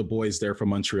to the boys there from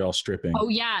Montreal stripping. Oh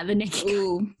yeah, the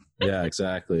naked. Yeah,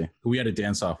 exactly. Who we had to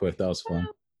dance off with. That was fun.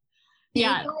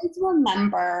 Yeah. Do you guys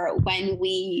remember when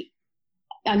we,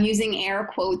 I'm using air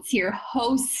quotes here,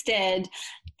 hosted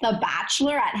The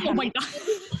Bachelor at Oh my God.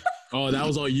 Oh, that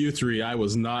was all you three. I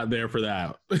was not there for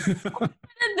that. This is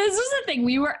the thing.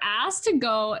 We were asked to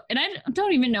go, and I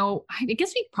don't even know. I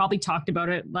guess we probably talked about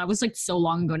it. That was like so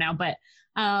long ago now, but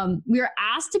we were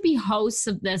asked to be hosts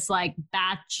of this like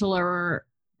bachelor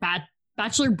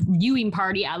viewing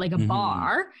party at like a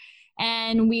bar,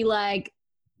 and we like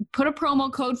put a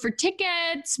promo code for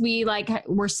tickets. We like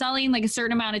were selling like a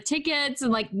certain amount of tickets,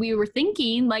 and like we were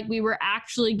thinking like we were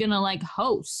actually gonna like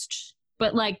host,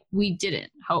 but like we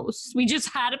didn't host. We just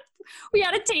had a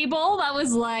table that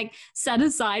was like set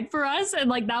aside for us, and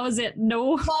like that was it.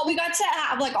 No. Well, we got to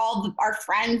have like all our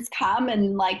friends come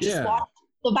and like just watch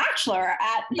The Bachelor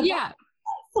at the bar.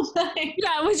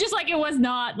 Yeah, it was just like, it was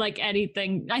not like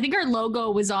anything. I think our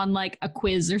logo was on like a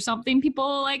quiz or something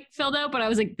people like filled out, but I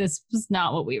was like, this was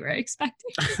not what we were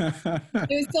expecting. It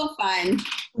was so fun.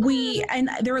 And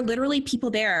there were literally people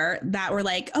there that were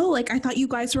like, oh, like I thought you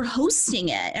guys were hosting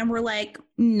it, and we're like,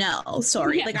 no,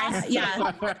 sorry.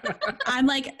 I'm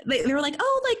like, they were like,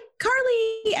 oh, like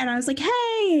Carly, and I was like,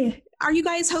 hey, are you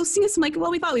guys hosting us? I'm like,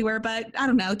 well, we thought we were, but I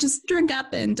don't know. Just drink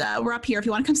up, and we're up here if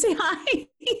you want to come say hi.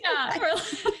 Yeah.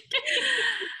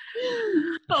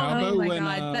 How about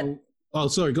when? Oh,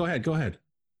 sorry. Go ahead.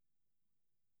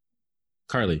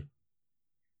 Carly.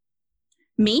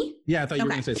 Me? Yeah, I thought you were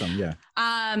going to say something. Yeah.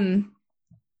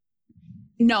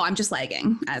 No, I'm just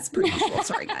lagging as per usual.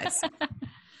 Sorry, guys.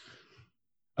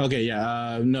 Okay.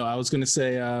 Yeah. No, I was going to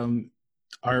say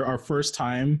our first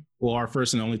time, well, our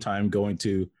first and only time going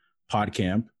to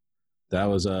PodCamp. That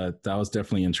was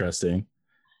definitely interesting.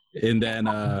 And then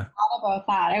I forgot about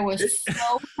that. I was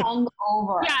so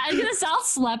hungover. Yeah, and Giselle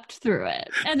slept through it.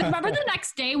 And remember the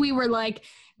next day we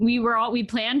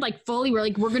planned like fully,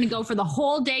 we're gonna go for the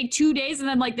whole day, 2 days, and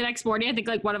then like the next morning I think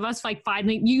like one of us like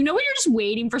finally, when you're just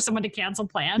waiting for someone to cancel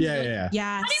plans. Yeah.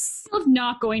 Yes. I am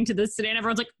not going to this today, and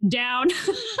everyone's like down.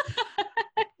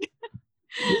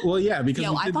 Well, yeah, because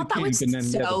I thought that was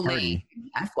so late.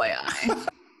 FYI.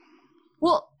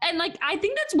 Well, and like I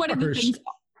think that's one of the things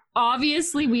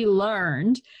obviously we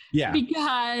learned. Yeah.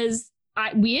 Because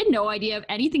we had no idea of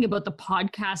anything about the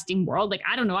podcasting world. Like,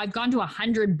 I don't know, I've gone to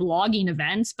 100 blogging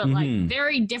events, but like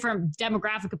very different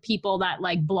demographic of people that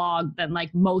like blog than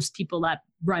like most people that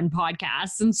run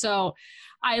podcasts. And so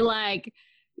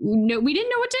we didn't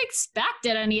know what to expect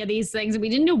at any of these things. And we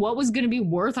didn't know what was going to be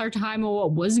worth our time or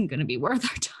what wasn't going to be worth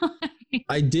our time.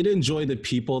 I did enjoy the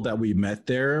people that we met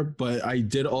there, but I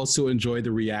did also enjoy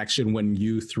the reaction when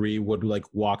you three would like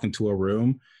walk into a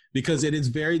room, because it is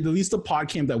at least the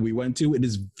PodCamp that we went to, it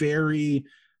is very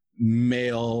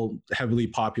male heavily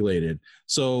populated.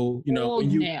 So,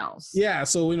 nails. Yeah.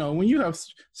 So, when you have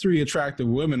three attractive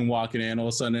women walking in, all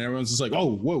of a sudden everyone's just like,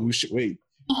 oh, whoa, wait,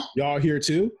 y'all here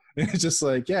too? It's just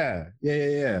like, yeah.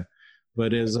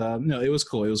 But it was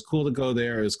cool. It was cool to go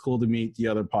there. It was cool to meet the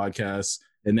other podcasts,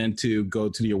 and then to go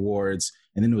to the awards.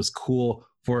 And then it was cool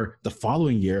for the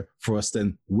following year for us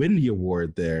to win the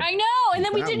award there. I know. And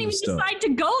then we didn't even decide to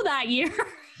go that year.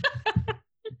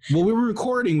 Well, we were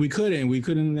recording. We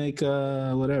couldn't make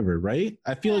whatever, right?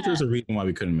 I feel like there's a reason why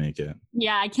we couldn't make it.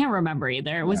 Yeah, I can't remember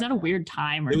either. It was at a weird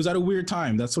time. It was at a weird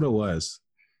time. That's what it was.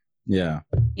 Yeah.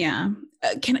 Yeah.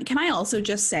 Can I also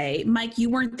just say, Mike, you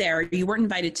weren't there. You weren't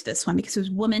invited to this one because it was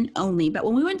women only. But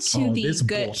when we went to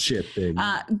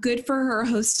Good for Her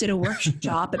hosted a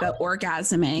workshop about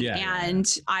orgasming. And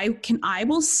I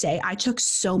will say I took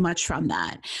so much from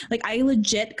that. Like I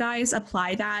legit, guys,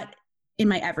 apply that in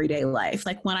my everyday life.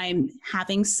 Like when I'm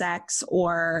having sex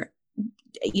or,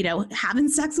 having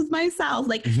sex with myself,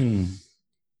 like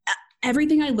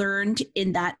everything I learned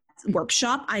in that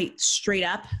workshop, I straight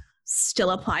up still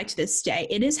apply to this day.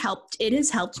 It has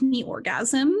helped me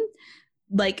orgasm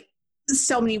like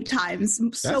so many times.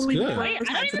 So many times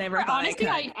than I ever thought honestly,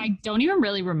 I don't even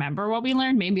really remember what we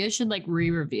learned. Maybe I should like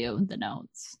re-review the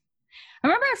notes. I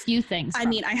remember a few things. I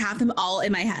mean, I have them all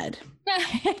in my head.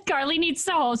 Carly needs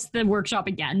to host the workshop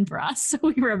again for us so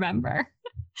we remember.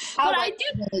 But I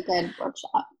do really good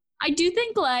workshop. I do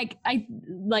think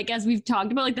as we've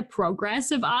talked about like the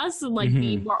progress of us and like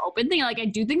being more open thing, like I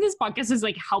do think this podcast has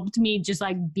like helped me just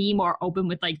like be more open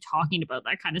with like talking about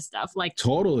that kind of stuff. Like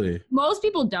totally. Most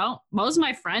people don't. Most of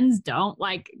my friends don't.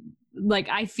 Like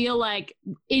I feel like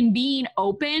in being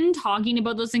open, talking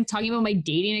about those things, talking about my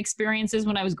dating experiences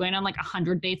when I was going on like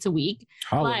 100 dates a week,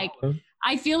 like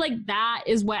I feel like that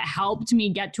is what helped me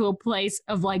get to a place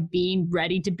of like being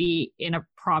ready to be in a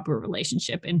proper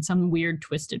relationship in some weird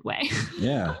twisted way.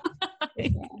 Yeah.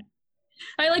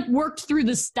 I like worked through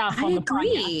the stuff. I on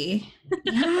agree. The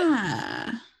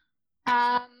yeah.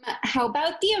 How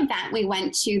about the event we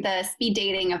went to, the speed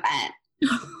dating event?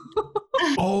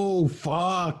 Oh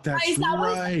fuck, that's guys, that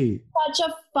right. Was such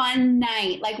a fun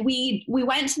night. Like we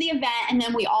went to the event and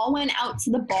then we all went out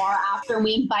to the bar after, and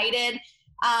we invited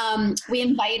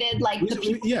like the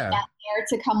people there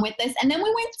to come with us, and then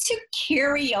we went to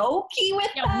karaoke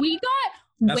with them. We got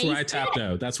That's wasted. where I tapped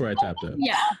out.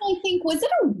 Yeah. I think, was it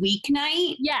a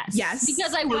weeknight? Yes.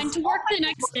 Because I went to work the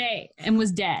next day and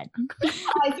was dead.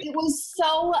 Guys, it was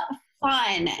so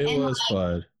fun. It was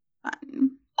fun.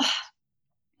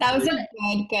 That was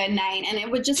a good night. And it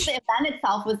was just, the event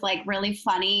itself was like really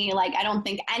funny. Like, I don't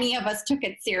think any of us took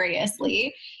it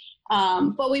seriously.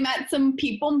 But we met some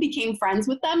people and became friends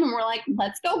with them, and we're like,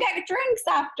 let's go get drinks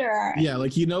after. Yeah,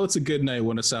 like, you know, it's a good night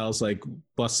when Sal's like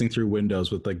busting through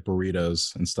windows with like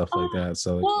burritos and stuff like that.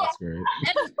 So like, that's great.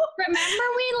 And remember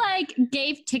we like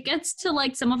gave tickets to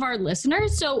like some of our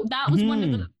listeners. So that was one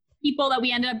of the people that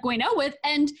we ended up going out with.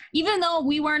 And even though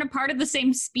we weren't a part of the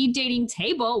same speed dating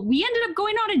table, we ended up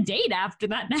going on a date after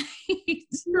that night.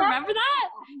 Remember that?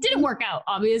 Didn't work out,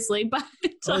 obviously, but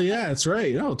oh yeah, that's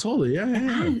right. Oh, totally. Yeah.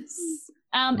 Yes.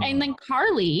 And then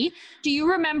Carly, do you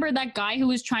remember that guy who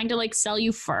was trying to like sell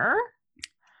you fur?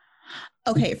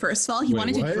 Okay, first of all, he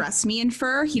wanted what? to dress me in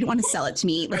fur. He didn't want to sell it to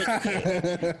me. Like,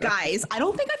 guys, I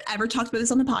don't think I've ever talked about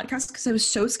this on the podcast because I was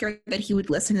so scared that he would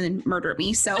listen and murder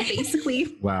me. So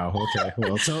basically, wow. Okay.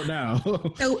 Well, so now.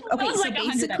 So like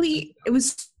basically, it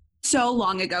was so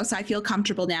long ago, so I feel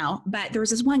comfortable now. But there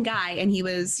was this one guy, and he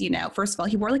was, you know, first of all,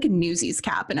 he wore like a Newsies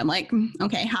cap, and I'm like,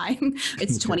 okay, hi,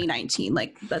 it's 2019.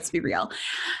 Like, let's be real.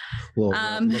 Little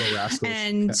rascals.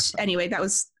 And anyway, that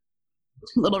was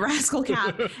little rascal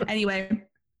cap. Anyway,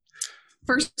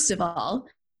 first of all,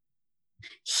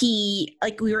 he,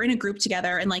 like, we were in a group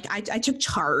together, and like I took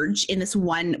charge in this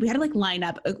one. We had to like line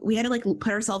up. We had to like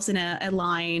put ourselves in a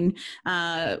line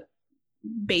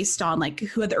based on like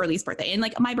who had the earliest birthday. And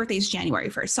like my birthday is January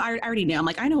 1st, so I already knew. I'm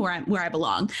like, I know where I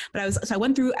belong. But I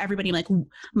went through everybody, like, I'm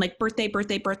like birthday,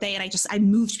 and I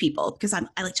moved people because I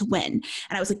like to win.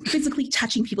 And I was like physically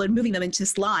touching people and moving them into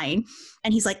this line.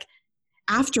 And he's like,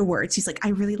 afterwards, he's like, I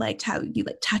really liked how you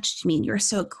like touched me and you were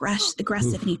so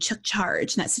aggressive and you took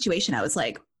charge in that situation. I was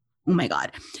like, oh my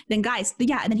God. Then guys, and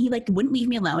then he like wouldn't leave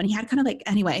me alone. He had kind of like,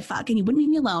 anyway, and he wouldn't leave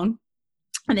me alone.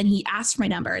 And then he asked for my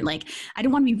number, and like, I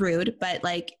didn't want to be rude, but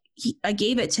like I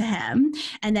gave it to him,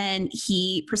 and then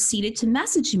he proceeded to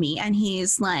message me, and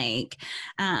he's like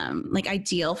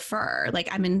ideal fur. Like,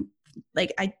 I'm in,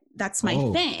 like, that's my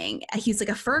thing. He's like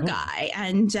a fur guy.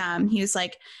 And he was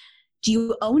like, do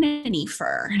you own any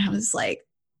fur? And I was like,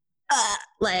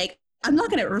 I'm not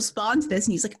going to respond to this.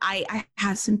 And he's like, I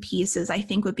have some pieces I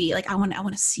think would be like, I want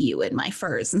to see you in my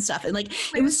furs and stuff. And like,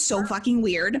 it was so fucking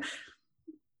weird.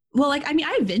 Well, like, I mean,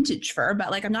 I have vintage fur,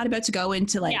 but like, I'm not about to go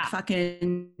into like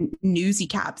fucking Newsy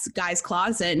Cap's guy's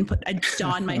closet and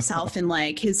don myself in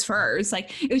like his furs.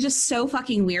 Like, it was just so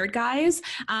fucking weird, guys.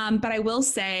 But I will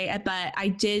say, but I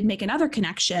did make another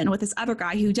connection with this other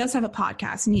guy who does have a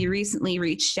podcast, and he recently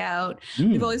reached out.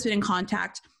 We've always been in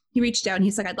contact. He reached out and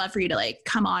he's like, I'd love for you to like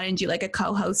come on and do like a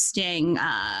co-hosting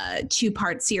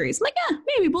 2-part series. I'm like, yeah,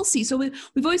 maybe, we'll see. So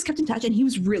we've always kept in touch, and he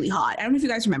was really hot. I don't know if you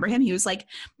guys remember him. He was like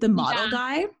the model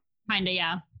guy. Kinda,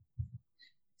 yeah.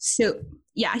 So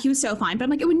yeah, he was so fine, but I'm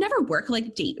like, it would never work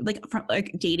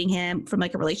dating him from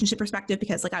like a relationship perspective,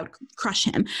 because like I would crush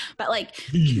him. But like,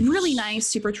 really nice,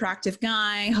 super attractive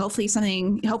guy. Hopefully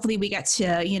we get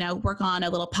to, you know, work on a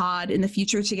little pod in the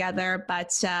future together.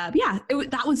 But yeah,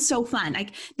 that was so fun.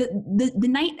 Like the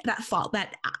night that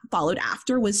followed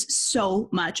after was so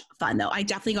much fun though. I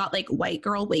definitely got like white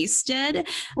girl wasted,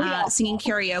 singing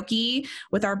karaoke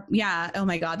with our, oh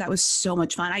my God, that was so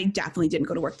much fun. I definitely didn't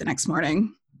go to work the next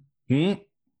morning.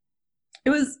 It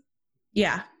was,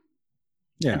 yeah.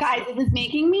 Guys, it was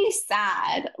making me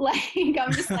sad. Like,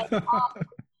 I'm just like,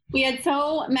 we had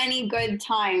so many good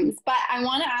times. But I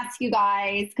want to ask you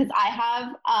guys, because I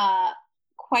have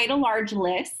quite a large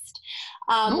list.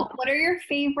 What are your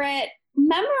favorite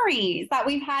memories that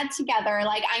we've had together?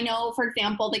 Like, I know, for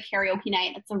example, the karaoke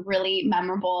night, it's a really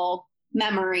memorable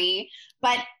memory.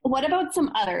 But what about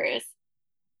some others?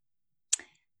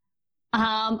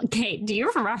 Okay, do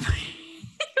you remember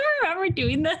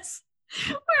doing this?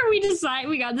 Where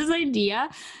we got this idea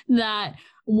that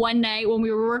one night when we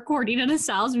were recording at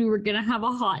Asal's, we were gonna have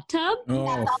a hot tub.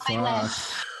 Oh, fuck.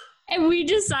 And we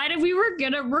decided we were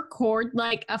gonna record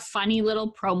like a funny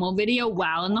little promo video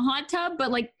while in the hot tub,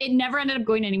 but like it never ended up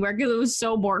going anywhere because it was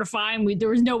so mortifying. There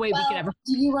was no way we could ever.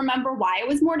 Do you remember why it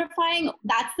was mortifying?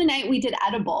 That's the night we did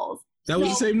edibles. That was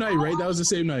the same night, right? That was the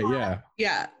same night, yeah.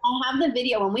 Yeah. I have the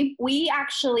video, and we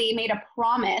actually made a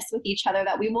promise with each other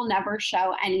that we will never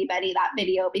show anybody that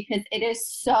video because it is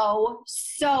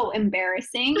so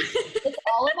embarrassing. It's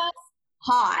all of us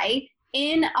high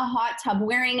in a hot tub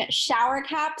wearing shower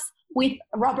caps with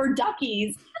rubber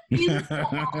duckies.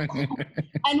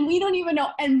 And we don't even know.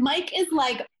 And Mike is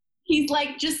like, he's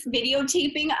like just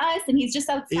videotaping us, and he's just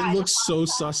outside. It looks so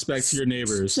suspect to your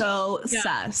neighbors. So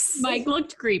sus. Mike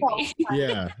looked creepy.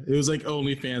 Yeah, it was like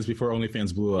OnlyFans before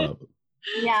OnlyFans blew up.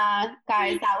 Yeah,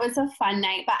 guys, that was a fun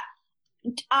night. But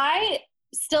I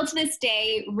still to this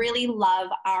day really love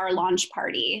our launch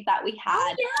party that we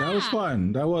had. That was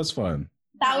fun. That was fun.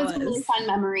 That was a really fun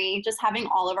memory, just having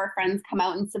all of our friends come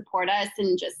out and support us,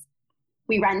 and just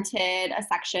we rented a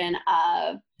section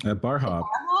of at Bar Hop.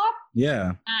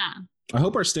 Yeah. I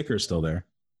hope our sticker's still there.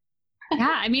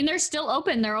 Yeah, I mean, they're still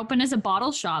open. They're open as a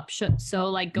bottle shop. So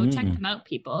like go check them out,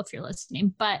 people, if you're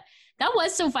listening. But that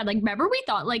was so fun. Like, remember we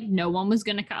thought like no one was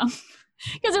going to come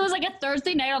because it was like a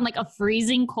Thursday night on like a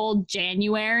freezing cold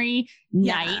January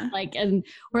night. Like, and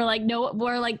we're like,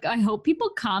 I hope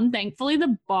people come. Thankfully,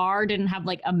 the bar didn't have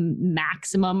like a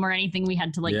maximum or anything we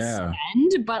had to like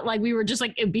spend. But like, we were just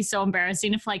like, it'd be so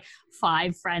embarrassing if like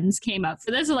 5 friends came up for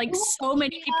this. Or like so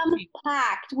many people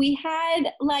packed. We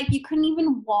had like, you couldn't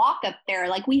even walk up there.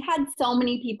 Like we had so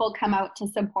many people come out to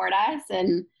support us,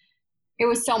 and it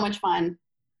was so much fun.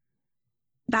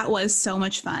 That was so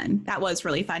much fun. That was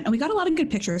really fun. And we got a lot of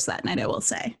good pictures that night, I will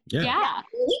say. Yeah.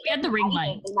 We had the ring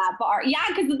light. In that bar. Yeah,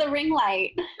 because of the ring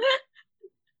light.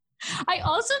 I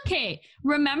also,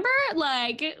 remember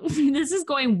like, this is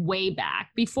going way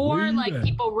back before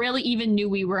people really even knew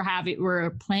we were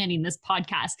planning this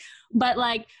podcast. But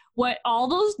like what all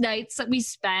those nights that we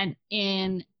spent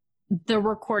in the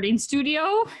recording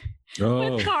studio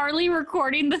with Carly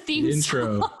recording the theme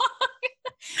intro. Song.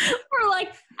 For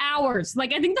like hours.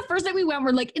 Like I think the first night we went,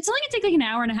 we're like, it's only gonna take like an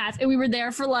hour and a half, and we were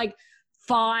there for like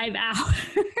 5 hours.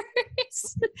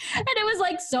 And it was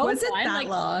like so was fun. It that like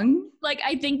long? Like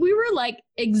I think we were like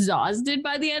exhausted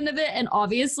by the end of it, and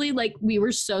obviously like we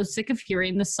were so sick of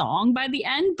hearing the song by the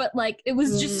end, but like it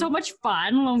was just so much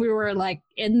fun when we were like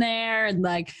in there and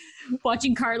like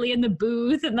watching Carly in the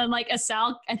booth. And then like I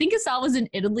think Asal was in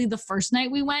Italy the first night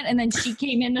we went, and then she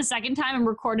came in the second time and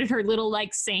recorded her little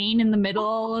like saying in the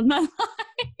middle, and then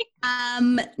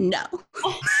no.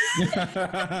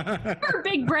 Her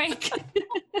big break.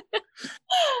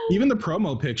 Even the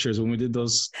promo pictures when we did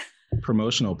those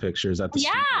promotional pictures at the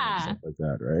studio and stuff like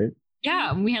that, right?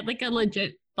 Yeah, we had like a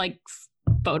legit like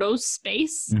photo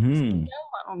space. Mm-hmm.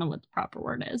 I don't know what the proper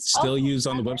word is. Still used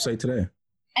on the website today.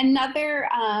 Another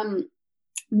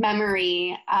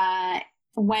memory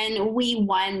when we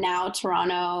won now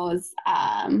Toronto's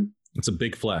it's a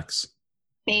big flex.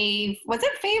 Was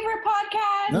it favorite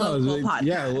podcast?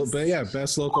 Podcast.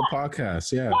 Best local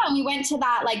podcast. Yeah. Yeah, we went to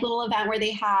that like little event where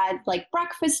they had like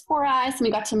breakfast for us, and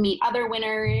we got to meet other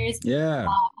winners. Yeah.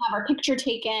 Have our picture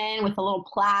taken with a little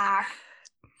plaque.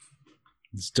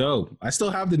 It's dope. I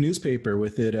still have the newspaper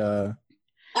with it. I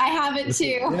have it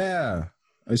too. Yeah.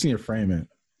 I just need to frame it.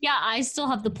 Yeah, I still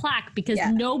have the plaque because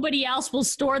nobody else will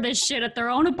store this shit at their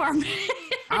own apartment.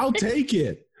 I'll take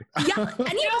it. Yeah,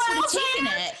 any of us would have taken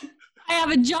it. I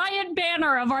have a giant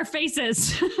banner of our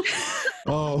faces.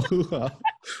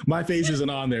 My face isn't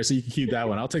on there, so you can keep that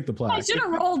one. I'll take the plaque. I should have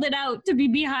rolled it out to be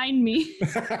behind me.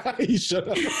 You should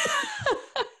have.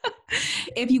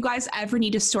 If you guys ever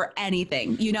need to store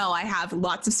anything, I have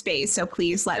lots of space, so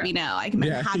please let me know. I'm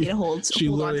happy to hold. She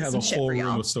literally has a whole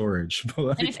room of storage.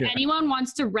 And if anyone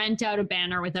wants to rent out a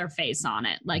banner with our face on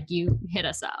it, like you hit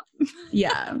us up.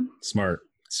 Yeah. Smart.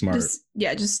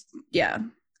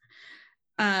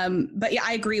 But yeah,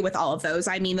 I agree with all of those.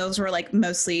 I mean, those were like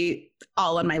mostly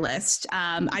all on my list.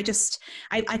 I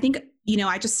think,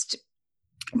 it's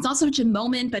not so much a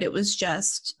moment, but it was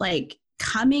just like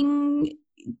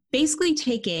basically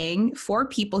taking 4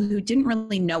 people who didn't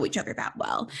really know each other that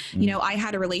well. I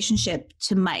had a relationship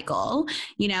to Michael,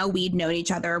 we'd known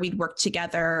each other, we'd worked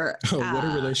together. What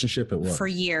a relationship it was. For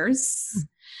years.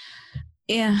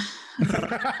 Yeah.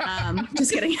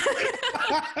 Just kidding.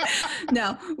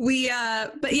 No,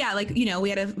 but yeah, like, you know, we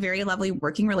had a very lovely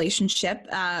working relationship.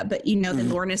 But you know, then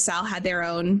Lauren and Sal had their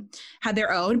own,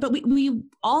 but we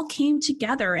all came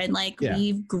together and like,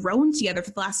 we've grown together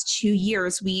for the last 2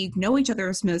 years. We know each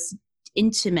other's most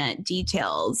intimate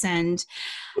details. And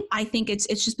I think it's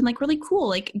just been like really cool,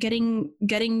 like getting,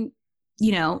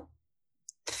 you know,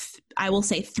 I will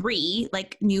say 3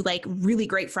 like new, like really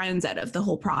great friends out of the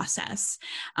whole process.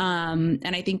 And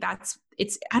I think I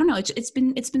don't know. It's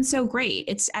been so great.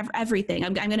 It's everything.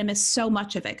 I'm going to miss so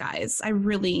much of it, guys. I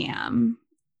really am.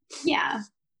 Yeah,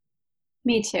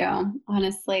 me too,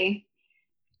 honestly.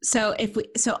 So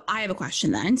I have a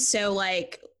question then. So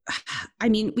like, I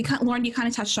mean, Lauren, you kind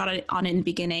of touched on it in the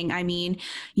beginning. I mean,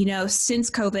 you know, since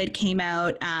COVID came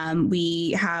out,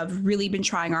 we have really been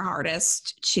trying our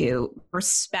hardest to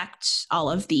respect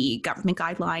all of the government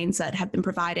guidelines that have been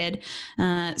provided.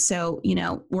 So, you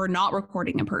know, we're not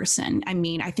recording in person. I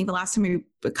mean, I think the last time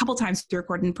a couple times we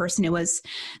recorded in person, it was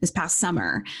this past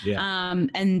summer. Yeah.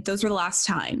 And those were the last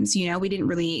times, you know, we didn't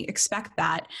really expect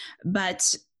that.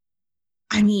 But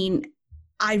I mean,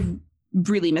 I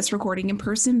really miss recording in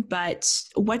person, but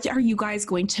what are you guys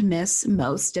going to miss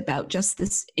most about just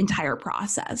this entire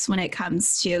process when it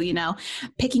comes to, you know,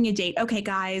 picking a date? Okay,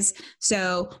 guys,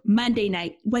 so Monday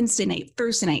night, Wednesday night,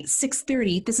 Thursday night,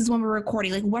 6:30, this is when we're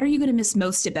recording. Like, what are you going to miss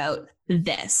most about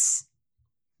this?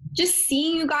 Just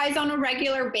seeing you guys on a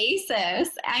regular basis.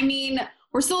 I mean,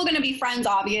 we're still going to be friends,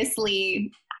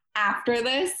 obviously, after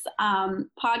this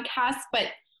podcast, but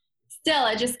still,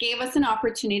 it just gave us an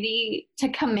opportunity to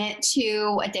commit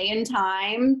to a day and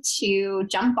time to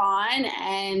jump on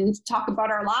and talk about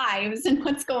our lives and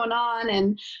what's going on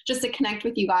and just to connect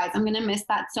with you guys. I'm going to miss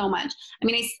that so much. I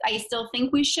mean, I still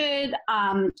think we should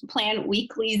plan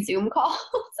weekly Zoom calls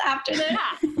after this.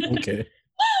 Okay.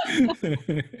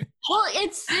 Well,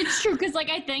 it's true because, like,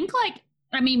 I think, like,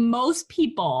 I mean, most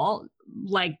people,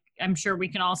 like, I'm sure we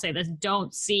can all say this,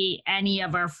 don't see any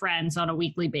of our friends on a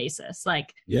weekly basis.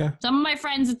 Like, some of my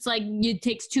friends, it's like it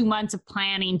takes 2 months of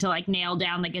planning to like nail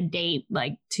down like a date,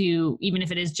 like to, even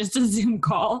if it is just a Zoom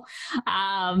call.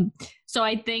 So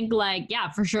I think like, yeah,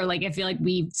 for sure. Like, I feel like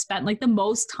we've spent like the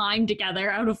most time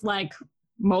together out of like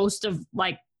most of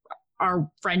like our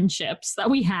friendships that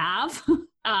we have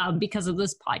because of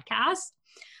this podcast.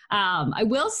 I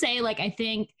will say, like, I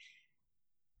think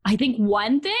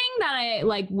one thing that I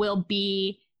like will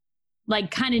be like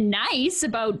kind of nice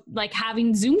about like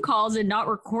having Zoom calls and not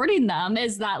recording them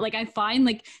is that like I find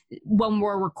like when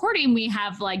we're recording, we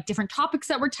have like different topics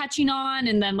that we're touching on.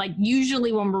 And then like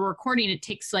usually when we're recording, it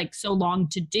takes like so long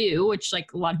to do, which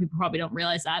like a lot of people probably don't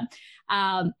realize that.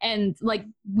 And like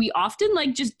we often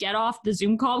like just get off the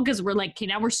Zoom call because we're like, okay,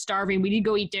 now we're starving. We need to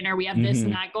go eat dinner. We have this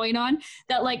and that going on,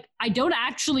 that like I don't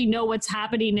actually know what's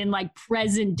happening in like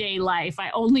present day life.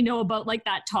 I only know about like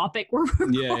that topic we're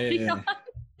recording on.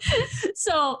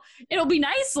 So it'll be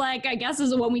nice, like, I guess,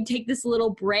 is when we take this little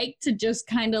break to just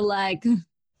kind of like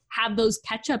have those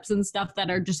catch-ups and stuff that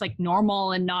are just like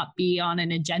normal and not be on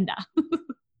an agenda.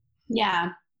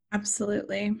 Yeah,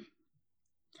 absolutely.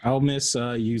 I'll miss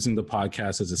using the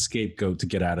podcast as a scapegoat to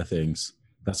get out of things.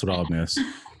 That's what I'll miss.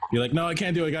 You're like, no, I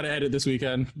can't do it. I got to edit this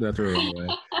weekend. That's right away.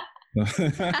 Is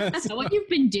that what you've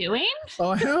been doing?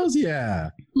 Oh, hells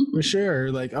yeah. For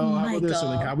sure. Like, oh, how about this? Or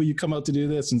like, how about you come out to do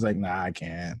this? And it's like, nah, I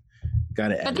can't.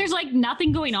 Got it. But there's like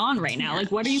nothing going on right now.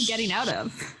 Like, what are you getting out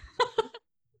of?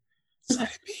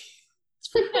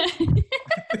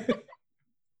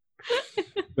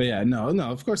 But yeah, no,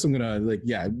 of course I'm gonna like,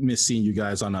 miss seeing you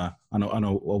guys on a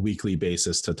weekly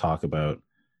basis to talk about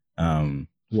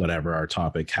whatever our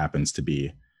topic happens to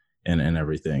be and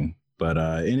everything. But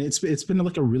and it's been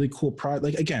like a really cool project.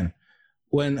 Like, again,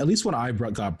 when I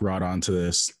got brought onto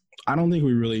this, I don't think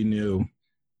we really knew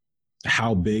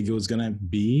how big it was gonna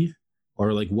be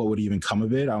or like what would even come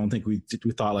of it. I don't think we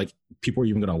thought like people were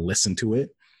even gonna listen to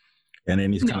it in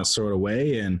any kind of sort of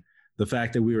way. And the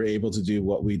fact that we were able to do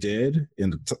what we did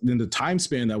in the time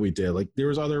span that we did, like there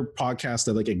was other podcasts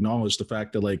that like acknowledged the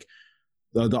fact that like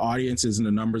the audiences and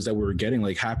the numbers that we were getting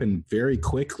like happened very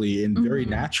quickly and very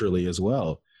naturally as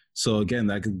well. So again,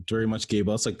 that very much gave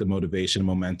us like the motivation and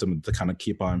momentum to kind of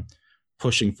keep on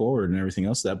pushing forward and everything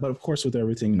else that. But of course, with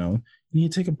everything, you know, you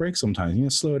need to take a break sometimes. You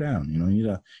need to slow down. You know,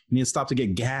 you need to stop to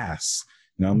get gas.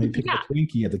 You know, maybe pick up a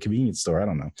Twinkie at the convenience store. I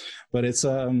don't know, but it's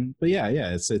but yeah,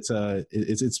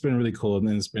 it's been really cool, and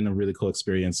it's been a really cool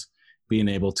experience being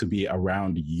able to be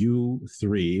around you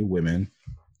 3 women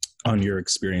on your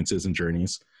experiences and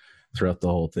journeys throughout the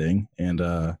whole thing, and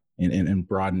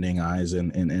broadening eyes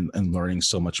and learning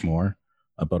so much more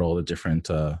about all the different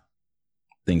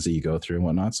things that you go through and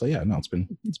whatnot. So yeah, no, it's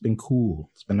been cool.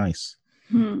 It's been nice.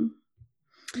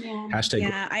 Yeah. Hashtag.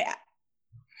 Yeah,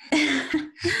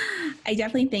 I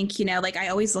definitely think, like I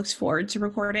always looked forward to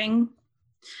recording.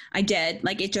 I did.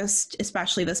 Like it just,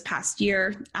 especially this past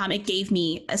year, it gave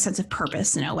me a sense of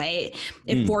purpose in a way.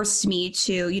 It forced me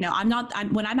to,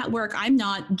 when I'm at work, I'm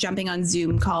not jumping on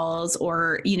Zoom calls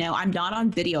or, I'm not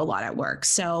on video a lot at work.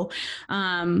 So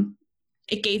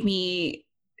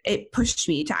it pushed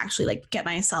me to actually like get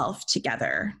myself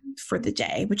together for the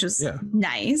day, which was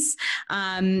nice.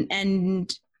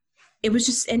 And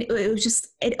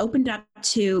it opened me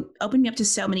up to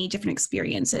so many different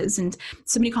experiences and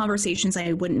so many conversations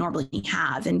I wouldn't normally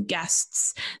have and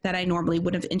guests that I normally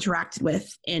would have interacted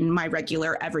with in my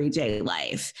regular everyday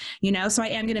life, so I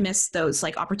am going to miss those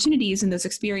like opportunities and those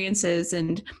experiences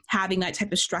and having that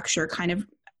type of structure kind of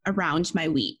around my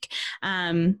week.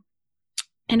 And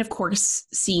of course,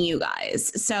 seeing you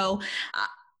guys. So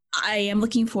I am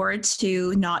looking forward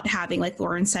to not having, like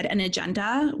Lauren said, an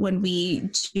agenda when we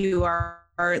do our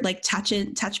like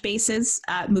touch bases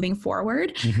moving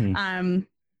forward.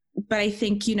 But I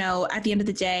think, at the end of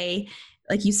the day,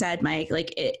 like you said, Mike,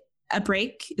 like a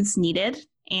break is needed.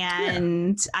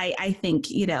 And I think,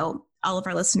 all of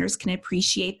our listeners can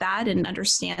appreciate that and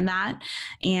understand that.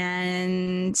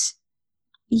 And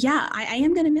yeah, I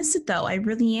am going to miss it though. I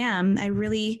really am. I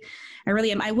really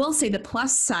am. I will say the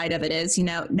plus side of it is,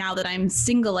 now that I'm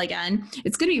single again,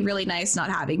 it's going to be really nice not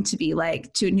having to be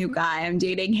like to a new guy I'm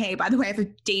dating. Hey, by the way, I have a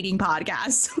dating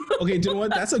podcast. Okay. Do you know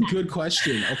what? That's a good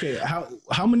question. Okay.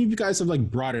 How many of you guys have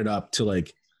like brought it up to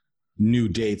like new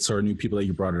dates or new people that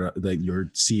you brought it up that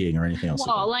you're seeing or anything else?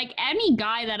 Well, like any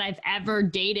guy that I've ever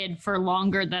dated for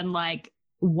longer than like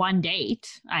one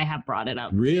date, I have brought it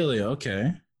up. Really?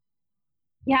 Okay.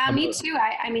 Yeah, me too.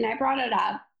 I brought it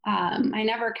up. I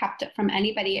never kept it from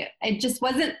anybody. It just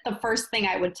wasn't the first thing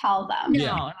I would tell them.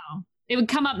 No. It would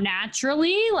come up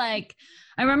naturally. Like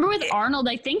I remember with Arnold,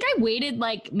 I think I waited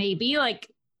like maybe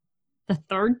like the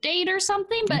third date or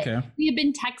something, but we had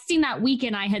been texting that week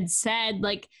and I had said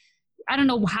like, I don't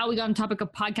know how we got on topic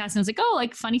of podcast. And I was like, oh,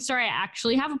 like funny story. I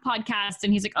actually have a podcast.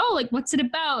 And he's like, oh, like what's it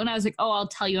about? And I was like, oh, I'll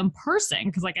tell you in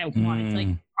person. Cause like I wanted to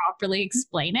like properly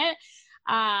explain it.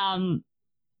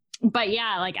 But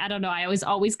yeah, like, I don't know. I was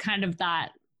always kind of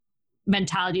that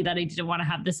mentality that I didn't want to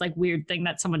have this like weird thing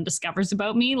that someone discovers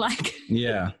about me, like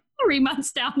 3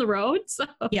 months down the road. So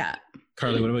yeah.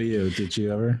 Carly, what about you? Did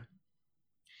you ever?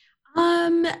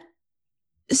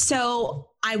 So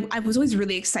I was always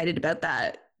really excited about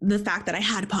the fact that I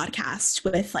had a podcast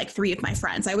with like 3 of my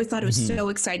friends. I always thought it was so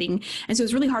exciting. And so it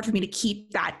was really hard for me to keep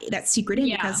that secret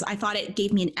in because I thought it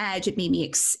gave me an edge. It made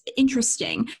me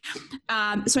interesting.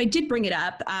 So I did bring it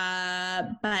up,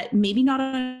 but maybe not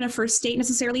on a first date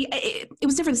necessarily. It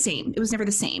was never the same. It was never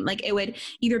the same. Like it would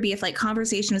either be if like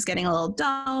conversation was getting a little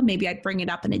dull, maybe I'd bring it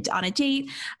up on a date.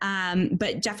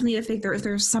 But definitely if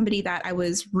there's somebody that I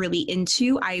was really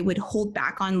into, I would hold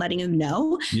back on letting them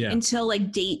know until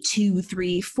like date 2,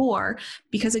 3, 4,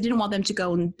 because I didn't want them to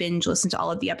go and binge listen to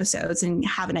all of the episodes and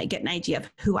get an idea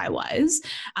of who I was.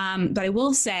 But I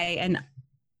will say, and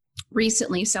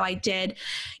recently, so I did,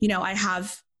 I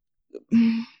have,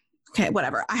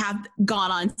 I have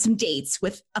gone on some dates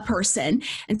with a person.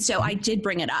 And so I did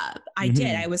bring it up. I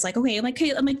did. I was like, okay, I'm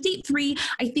like date 3.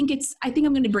 I think I'm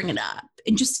going to bring it up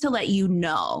and just to let you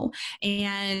know.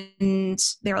 And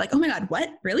they were like, oh my God, what?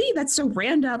 Really? That's so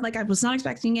random. Like I was not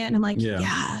expecting it. And I'm like,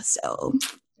 yeah. So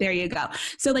there you go.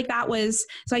 So like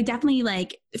so I definitely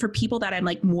like for people that I'm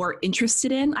like more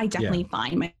interested in, I definitely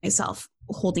find myself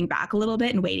holding back a little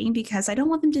bit and waiting because I don't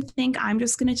want them to think I'm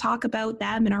just going to talk about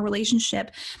them and our relationship.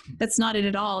 That's not it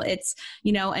at all. It's,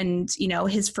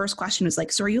 his first question was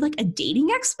like, so are you like a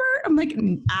dating expert? I'm like,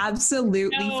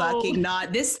 absolutely fucking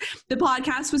not. The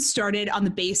podcast was started on the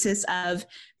basis of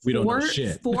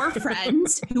four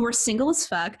friends who were single as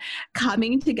fuck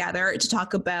coming together to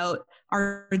talk about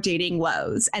our dating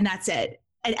woes. And that's it.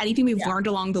 And anything we've learned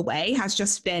along the way has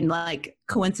just been like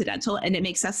coincidental and it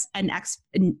makes us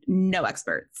no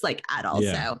experts like at all.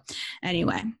 So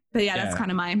anyway, but that's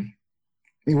kind of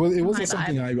it wasn't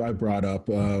something I brought up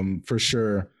for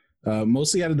sure.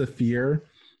 Mostly out of the fear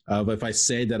of if I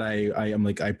say that I am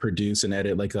like, I produce and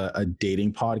edit like a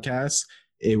dating podcast,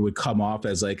 it would come off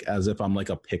as if I'm like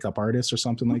a pickup artist or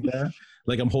something like that.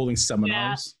 Like I'm holding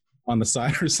seminars on the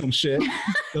side or some shit.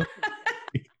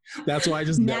 That's why I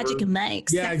just Magic and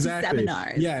Mike's. Yeah, exactly.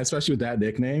 Seminars. Yeah, especially with that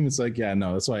nickname. It's like,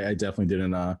 that's why I definitely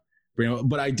didn't bring it.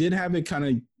 But I did have it kind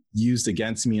of used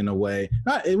against me in a way.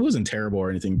 It wasn't terrible or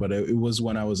anything, but it was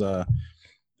when I was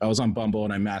on Bumble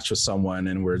and I matched with someone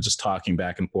and we're just talking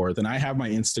back and forth. And I have my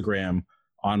Instagram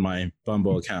on my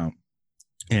Bumble account,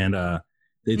 and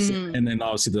and then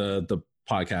obviously the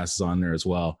podcast is on there as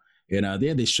well. And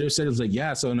they sure said, it was like,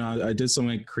 yeah, so no, I did some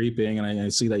like creeping, and I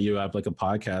see that you have like a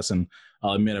podcast, and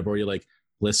I'll admit I've already like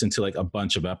listened to like a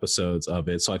bunch of episodes of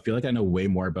it, so I feel like I know way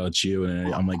more about you.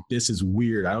 And I'm like, this is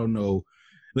weird. I don't know.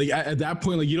 Like at that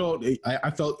point, like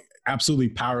I felt absolutely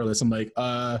powerless. I'm like,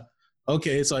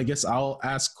 okay, so I guess I'll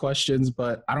ask questions,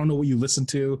 but I don't know what you listened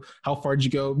to. How far did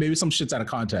you go? Maybe some shit's out of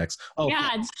context. Oh,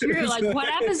 yeah, it's true. Like, what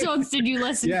episodes did you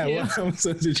listen to? Yeah, what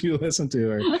episodes did you listen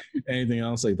to, or anything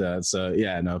else like that? So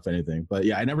yeah, no, if anything, but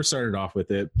yeah, I never started off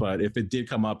with it. But if it did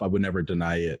come up, I would never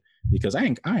deny it, because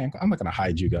I'm not gonna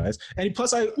hide you guys. And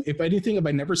plus, if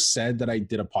I never said that I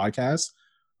did a podcast,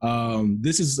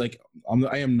 this is like,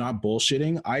 I am not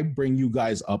bullshitting. I bring you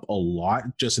guys up a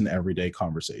lot just in everyday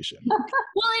conversation.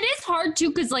 Well, it is hard too,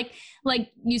 because like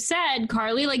you said,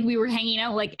 Carly, like we were hanging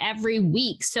out like every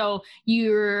week. So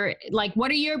you're like, what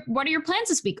are your plans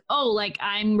this week? Oh, like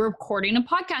I'm recording a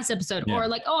podcast episode, or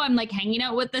like, oh, I'm like hanging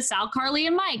out with the Sal, Carly,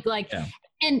 and Mike. Like,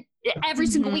 and every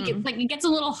single week, it's like it gets a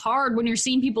little hard when you're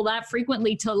seeing people that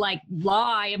frequently to like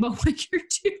lie about what you're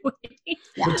doing.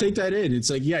 But take that in.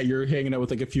 It's like, yeah, you're hanging out with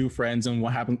like a few friends, and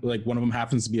what happened, like one of them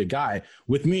happens to be a guy.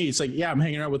 With me, it's like, yeah, I'm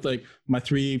hanging out with like my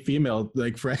 3 female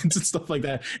like friends and stuff like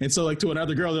that. And so like to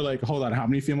another girl, they're like, hold on, how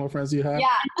many female friends do you have? Yeah,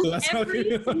 so that's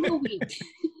every single week.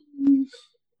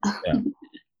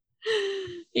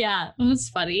 Yeah, it was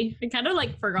funny. I kind of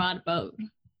like forgot about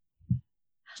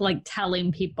like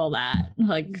telling people that,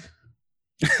 like.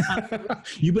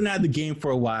 You've been out of the game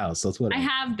for a while, so that's what I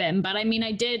have been. But I mean,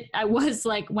 I was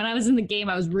like, when I was in the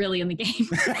game, I was really in the game.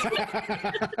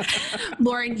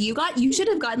 Lauren, you should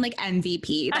have gotten like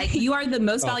MVP. Like, you are the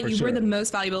most valuable. You were the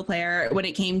most valuable player when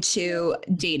it came to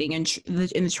dating in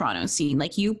the Toronto scene.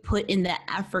 Like, you put in the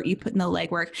effort, you put in the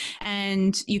legwork,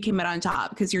 and you came out on top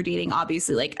because you're dating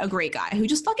obviously like a great guy who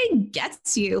just fucking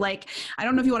gets you. Like, I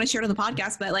don't know if you want to share it on the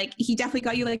podcast, but like, he definitely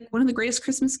got you like one of the greatest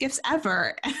Christmas gifts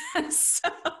ever. So,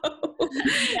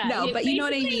 yeah, no, but you know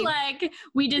what I mean? Like,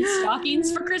 we did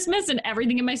stockings for Christmas, and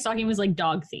everything in my stocking was like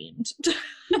dog themed.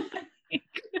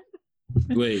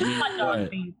 Wait, dog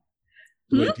themed.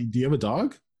 Wait, do you have a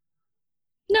dog?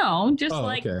 No, just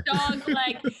like okay. dog,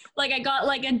 like I got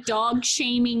like a dog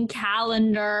shaming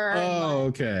calendar. Oh,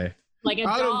 okay. Like a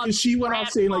dog. Because she went off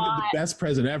saying like the best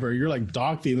present ever. You're like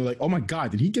dog themed. They're like, oh my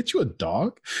God, did he get you a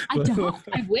dog? I don't.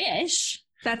 I wish.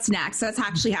 That's next. That's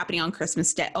actually happening on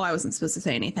Christmas Day. Oh, I wasn't supposed to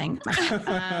say anything.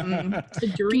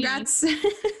 Congrats.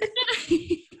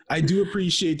 I do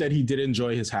appreciate that he did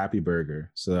enjoy his Happy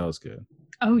Burger. So that was good.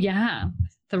 Oh, yeah.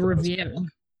 The review.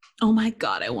 Oh my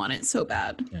God. I want it so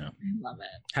bad. Yeah. I love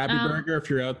it. Happy Burger. If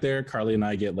you're out there, Carly and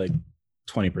I get like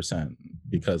 20%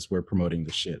 because we're promoting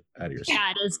the shit out of your stuff.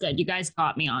 Yeah, it is good. You guys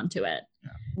got me onto it.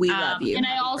 Yeah. We love you. And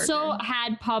I also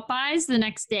had Popeyes the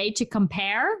next day to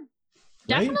compare. Right?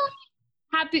 Definitely.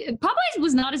 Popeyes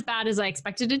was not as bad as I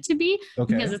expected it to be,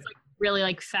 because it's like really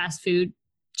like fast food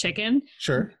chicken.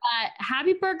 Sure.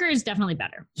 Happy Burger is definitely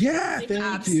better. Yeah,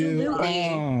 thank you.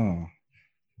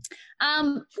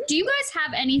 Oh. Do you guys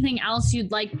have anything else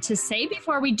you'd like to say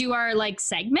before we do our like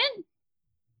segment?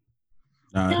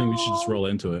 I think we should just roll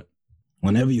into it.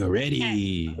 Whenever you're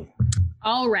ready. Okay.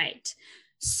 All right.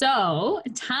 So,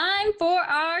 time for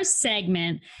our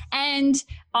segment. And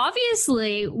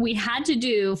obviously, we had to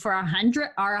do for our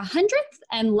 100th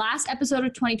and last episode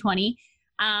of 2020,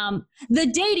 the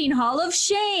Dating Hall of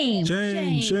Shame.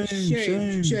 Shame.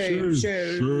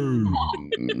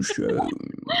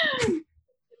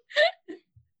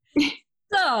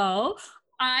 So,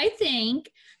 I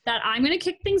think that I'm going to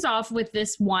kick things off with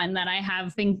this one that I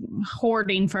have been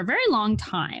hoarding for a very long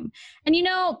time. And you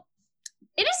know,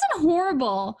 it isn't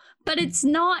horrible, but it's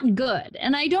not good.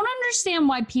 And I don't understand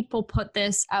why people put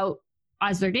this out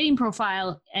as their dating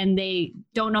profile and they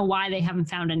don't know why they haven't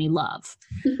found any love.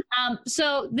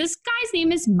 So this guy's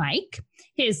name is Mike.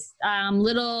 His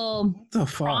little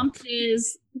prompt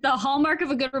is, the hallmark of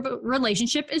a good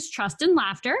relationship is trust and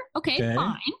laughter. Okay,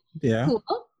 fine. Yeah. Cool.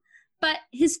 But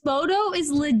his photo is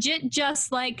legit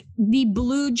just like the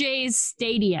Blue Jays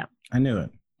stadium. I knew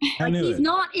it. He's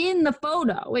not in the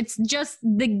photo. It's just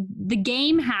the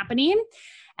game happening.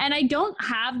 And I don't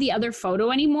have the other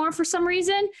photo anymore for some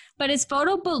reason, but his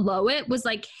photo below it was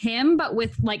like him, but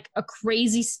with like a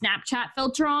crazy Snapchat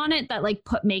filter on it that like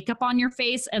put makeup on your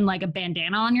face and like a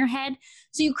bandana on your head.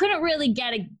 So you couldn't really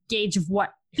get a gauge of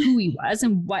who he was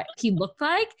and what he looked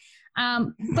like.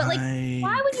 But like,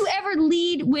 why would you ever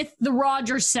lead with the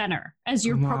Rogers Center as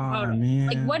your photo? Man.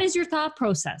 Like, what is your thought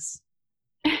process?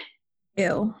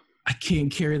 Ew. I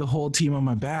can't carry the whole team on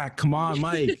my back. Come on,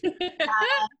 Mike.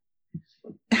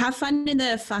 Have fun in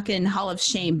the fucking Hall of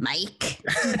Shame, Mike.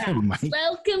 Mike.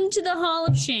 Welcome to the Hall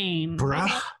of Shame.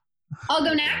 Bruh. I'll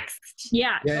go next.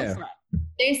 Yeah. Yeah. Go for it.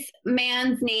 This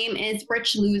man's name is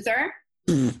Rich Loser.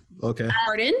 Okay.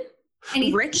 Pardon? And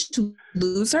he's Rich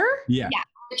Loser? Yeah.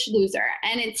 Rich Loser.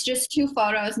 And it's just 2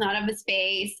 photos, not of his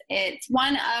face. It's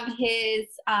one of his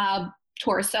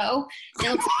torso. It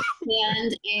looks like his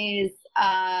hand is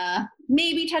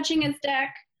maybe touching his dick.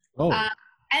 Oh.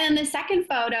 And then the second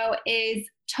photo is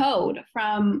Toad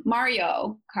from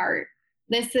Mario Kart.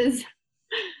 This is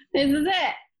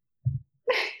it.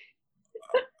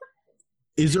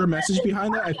 Is there a message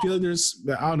behind that? I feel like there's,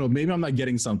 I don't know, maybe I'm not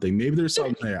getting something. Maybe there's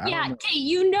something there. Yeah. Okay.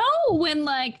 You know, when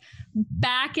like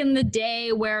back in the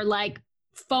day where like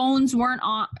phones weren't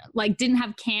on, like didn't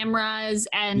have cameras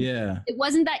and it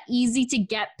wasn't that easy to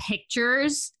get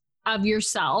pictures of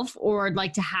yourself or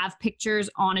like to have pictures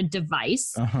on a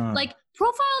device. Like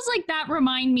profiles like that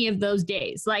remind me of those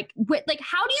days. Like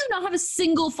how do you not have a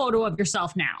single photo of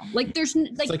yourself now? Like there's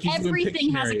like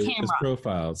everything has a camera.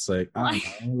 Profile. It's like, I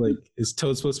don't know, like is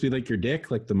Toad supposed to be like your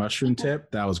dick, like the mushroom tip?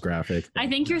 That was graphic. I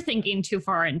think you're thinking too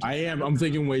far into I am. I'm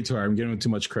thinking way too hard. I'm giving him too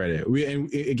much credit. We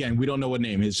don't know what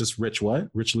name. It's just Rich what?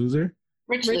 Rich Loser?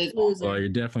 Rich Loser. Well, you're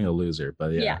definitely a loser,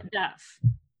 but yeah. Yeah, def.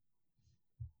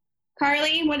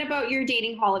 Carly, what about your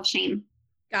dating Hall of Shame?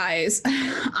 Guys,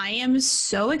 I am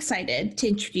so excited to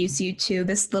introduce you to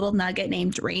this little nugget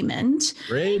named Raymond.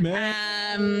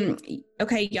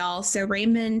 Okay, y'all. So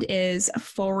Raymond is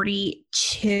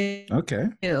 42. Okay.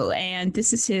 And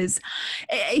this is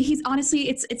he's honestly,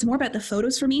 it's more about the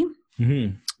photos for me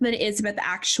than it is about the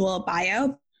actual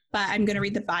bio, but I'm going to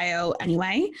read the bio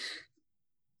anyway.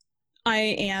 I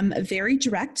am very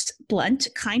direct, blunt,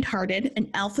 kind-hearted, an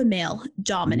alpha male,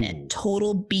 dominant,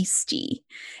 total beastie,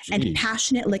 and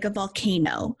passionate like a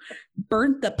volcano.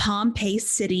 Burnt the Pompeii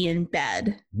city in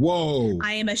bed. Whoa.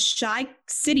 I am a shy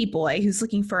city boy who's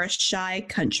looking for a shy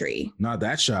country. Not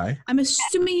that shy. I'm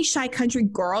assuming shy country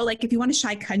girl. Like if you want a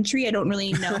shy country, I don't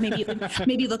really know.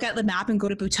 Maybe look at the map and go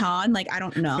to Bhutan. Like I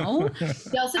don't know. He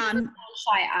also doesn't sound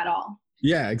shy at all.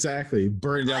 Yeah, exactly.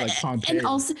 Burned down like Pompeii. And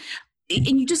also...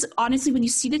 And you just honestly, when you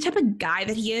see the type of guy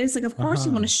that he is, like, of course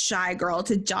you want a shy girl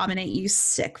to dominate you,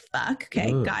 sick fuck.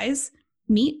 Okay, guys,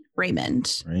 meet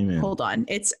Raymond. Hold on.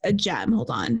 It's a gem. Hold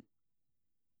on.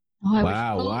 Oh,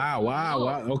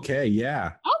 wow. Okay,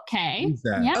 yeah. Okay.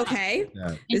 Yeah. Okay.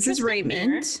 Yeah. This is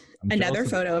Raymond. Another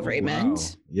photo of Raymond.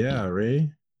 Wow. Yeah, Ray.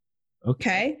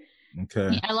 Okay.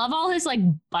 I love all his, like,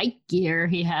 bike gear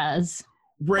he has.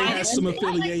 Ray has some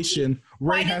affiliation.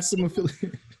 Why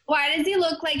does he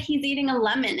look like he's eating a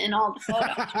lemon in all the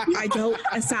photos? I don't,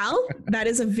 Sal, that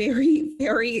is a very,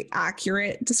 very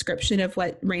accurate description of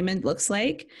what Raymond looks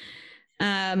like.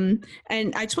 And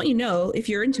I just want you to know, if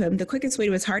you're into him, the quickest way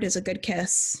to his heart is a good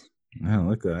kiss. Oh,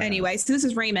 look at that. Anyway, so this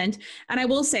is Raymond. And I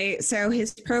will say, so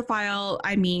his profile,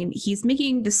 I mean, he's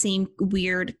making the same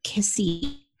weird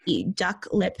kissy duck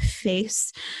lip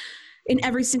face in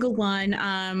every single one.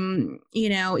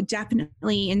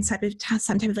 Definitely in some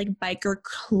type of like biker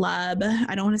club.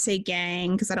 I don't want to say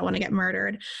gang because I don't want to get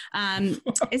murdered.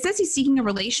 It says he's seeking a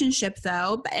relationship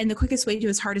though, and the quickest way to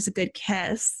his heart is a good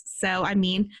kiss. So, I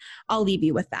mean, I'll leave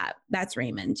you with that. That's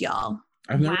Raymond, y'all.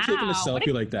 I've never taken a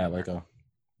selfie like that. Like a.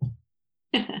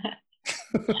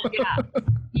 Yeah,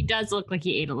 he does look like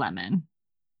he ate a lemon.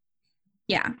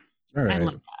 Yeah. All right. I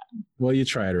love that. Well, you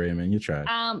tried, Raymond. You tried.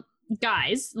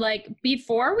 Guys, like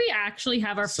before we actually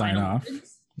have our sign final off,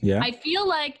 words, yeah, I feel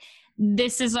like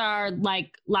this is our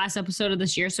like last episode of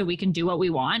this year, so we can do what we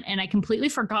want. And I completely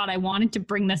forgot I wanted to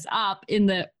bring this up in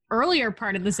the earlier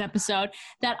part of this episode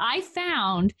that I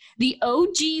found the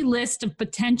OG list of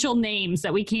potential names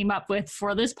that we came up with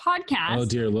for this podcast. Oh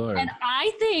dear Lord! And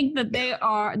I think that there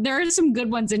are some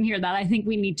good ones in here that I think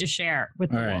we need to share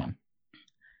with the world.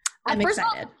 I'm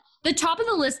excited. The top of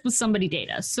the list was Somebody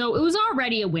Date Us. So it was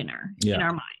already a winner in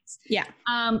our minds. Yeah.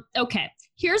 Okay.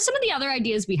 Here's some of the other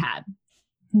ideas we had.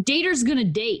 Dater's gonna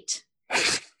date.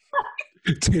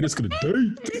 Dater's gonna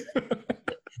date.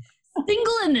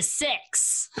 Single in the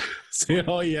six.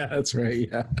 Oh yeah, that's right.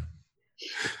 Yeah.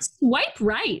 Swipe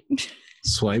right.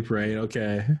 Swipe right.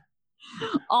 Okay.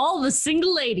 All the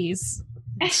single ladies.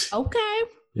 Okay.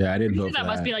 Yeah, I didn't vote for that. That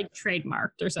must be like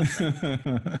trademarked or something.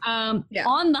 On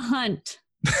the hunt.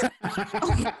 This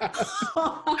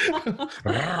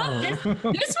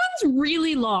one's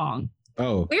really long.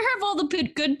 Oh. Where have all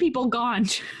the good people gone?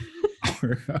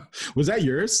 Was that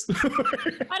yours?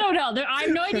 I don't know. I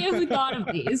have no idea who thought of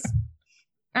these.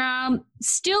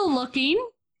 Still looking.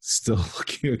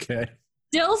 Okay.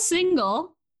 Still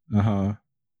single. Uh-huh.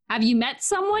 Have you met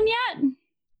someone yet?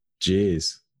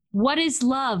 Jeez. What is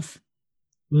love?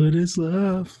 What is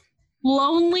love?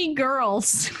 Lonely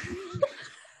Girls.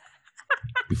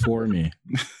 Before me.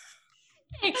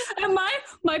 And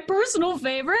my personal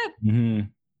favorite, Mm-hmm.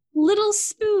 Little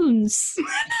Spoons.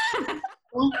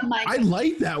 Oh my I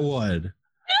like that one.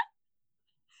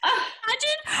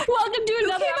 Imagine, welcome to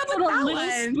another episode of Little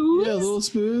Spoons. Yeah, Little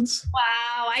Spoons.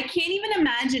 Wow, I can't even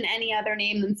imagine any other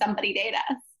name than Somebody Date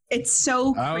Us. It's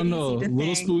so crazy. I don't know. to Little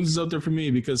think. Spoons is out there for me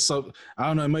because I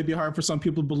don't know. It might be hard for some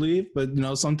people to believe, but you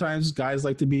know, sometimes guys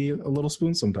like to be a little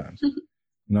spoon. Sometimes, you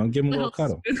know, give them a little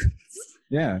cuddle. Spoons.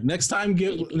 Yeah. Next time,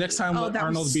 let that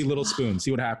Arnold was- be Little Spoon.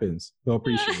 See what happens. They'll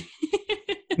appreciate it.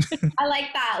 I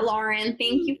like that, Lauren.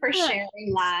 Thank you for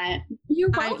sharing that. You're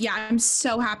welcome. I'm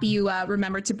so happy you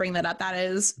remembered to bring that up. That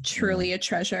is truly a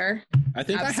treasure. I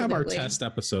think I have our Absolutely. test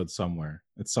episode somewhere.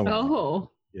 It's somewhere.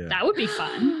 Oh, Yeah. that would be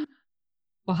fun.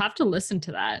 We'll have to listen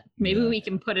to that. Maybe Yeah. we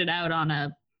can put it out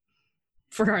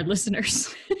for our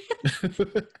listeners.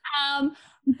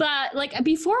 But like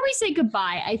before we say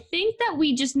goodbye, I think that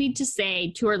we just need to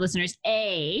say to our listeners,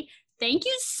 thank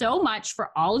you so much for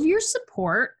all of your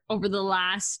support over the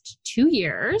last 2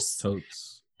 years.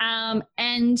 Totes.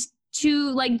 And to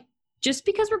like, just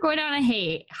because we're going on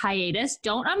a hiatus,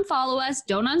 don't unfollow us,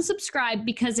 don't unsubscribe,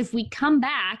 because if we come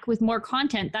back with more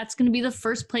content, that's going to be the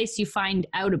first place you find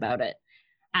out about it.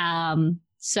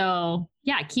 So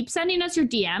yeah, keep sending us your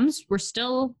DMs. We're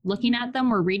still looking at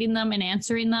them. We're reading them and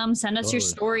answering them. Send us your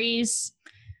Totally. stories,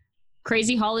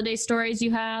 crazy holiday stories you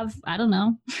have. I don't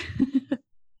know.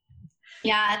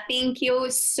 Yeah, thank you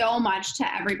so much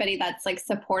to everybody that's like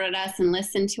supported us and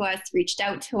listened to us, reached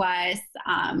out to us,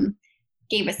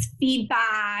 gave us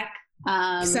feedback.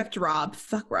 Except Rob.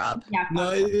 Fuck Rob. Yeah,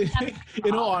 No,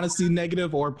 in all honesty,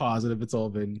 negative or positive, it's all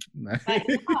been. but,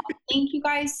 yeah, thank you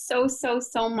guys so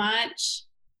much.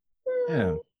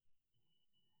 Yeah.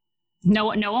 No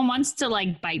one wants to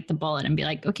like bite the bullet and be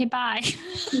like, okay, bye.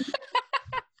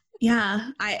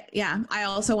 I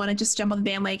also want to just jump on the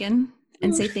bandwagon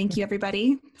and say thank you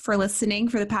everybody for listening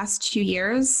for the past 2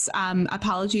 years.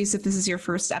 Apologies if this is your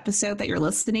first episode that you're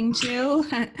listening to.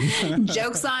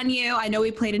 Joke's on you. I know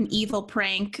we played an evil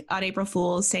prank on April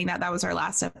Fool's saying that was our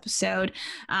last episode.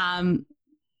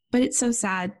 But it's so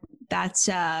sad that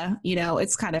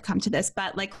it's kind of come to this.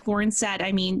 But like Lauren said,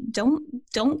 I mean, don't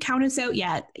count us out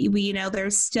yet. We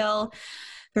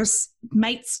there's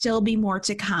might still be more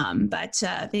to come, but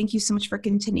thank you so much for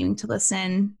continuing to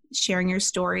listen, sharing your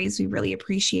stories. We really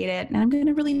appreciate it. And I'm going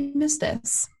to really miss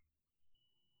this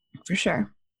for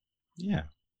sure. Yeah.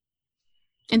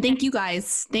 And thank you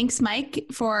guys. Thanks, Mike,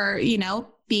 for,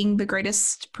 being the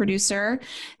greatest producer.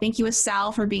 Thank you,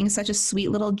 Sal, for being such a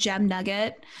sweet little gem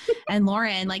nugget. And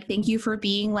Lauren, thank you for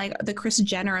being the Kris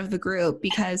Jenner of the group,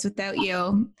 because without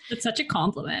you, It's such a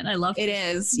compliment. I love it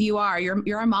is. You are. You're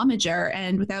a momager,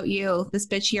 and without you, this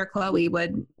bitch here, Chloe,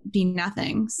 would be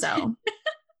nothing. So,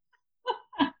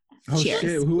 Oh Cheers.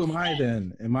 shit! Who am I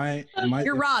then? Am I?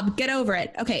 you're Rob. Get over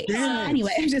it. Okay. Damn it.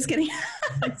 Anyway, I'm just kidding.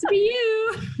 to be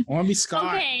you. I want to be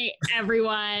Scott. Okay,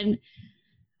 everyone.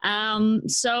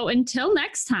 So until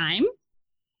next time,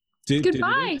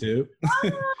 goodbye.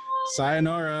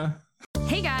 Sayonara.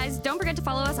 Hey guys, don't forget to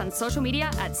follow us on social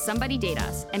media at Somebody Date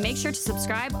Us, and make sure to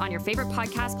subscribe on your favorite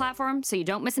podcast platform so you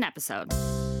don't miss an episode.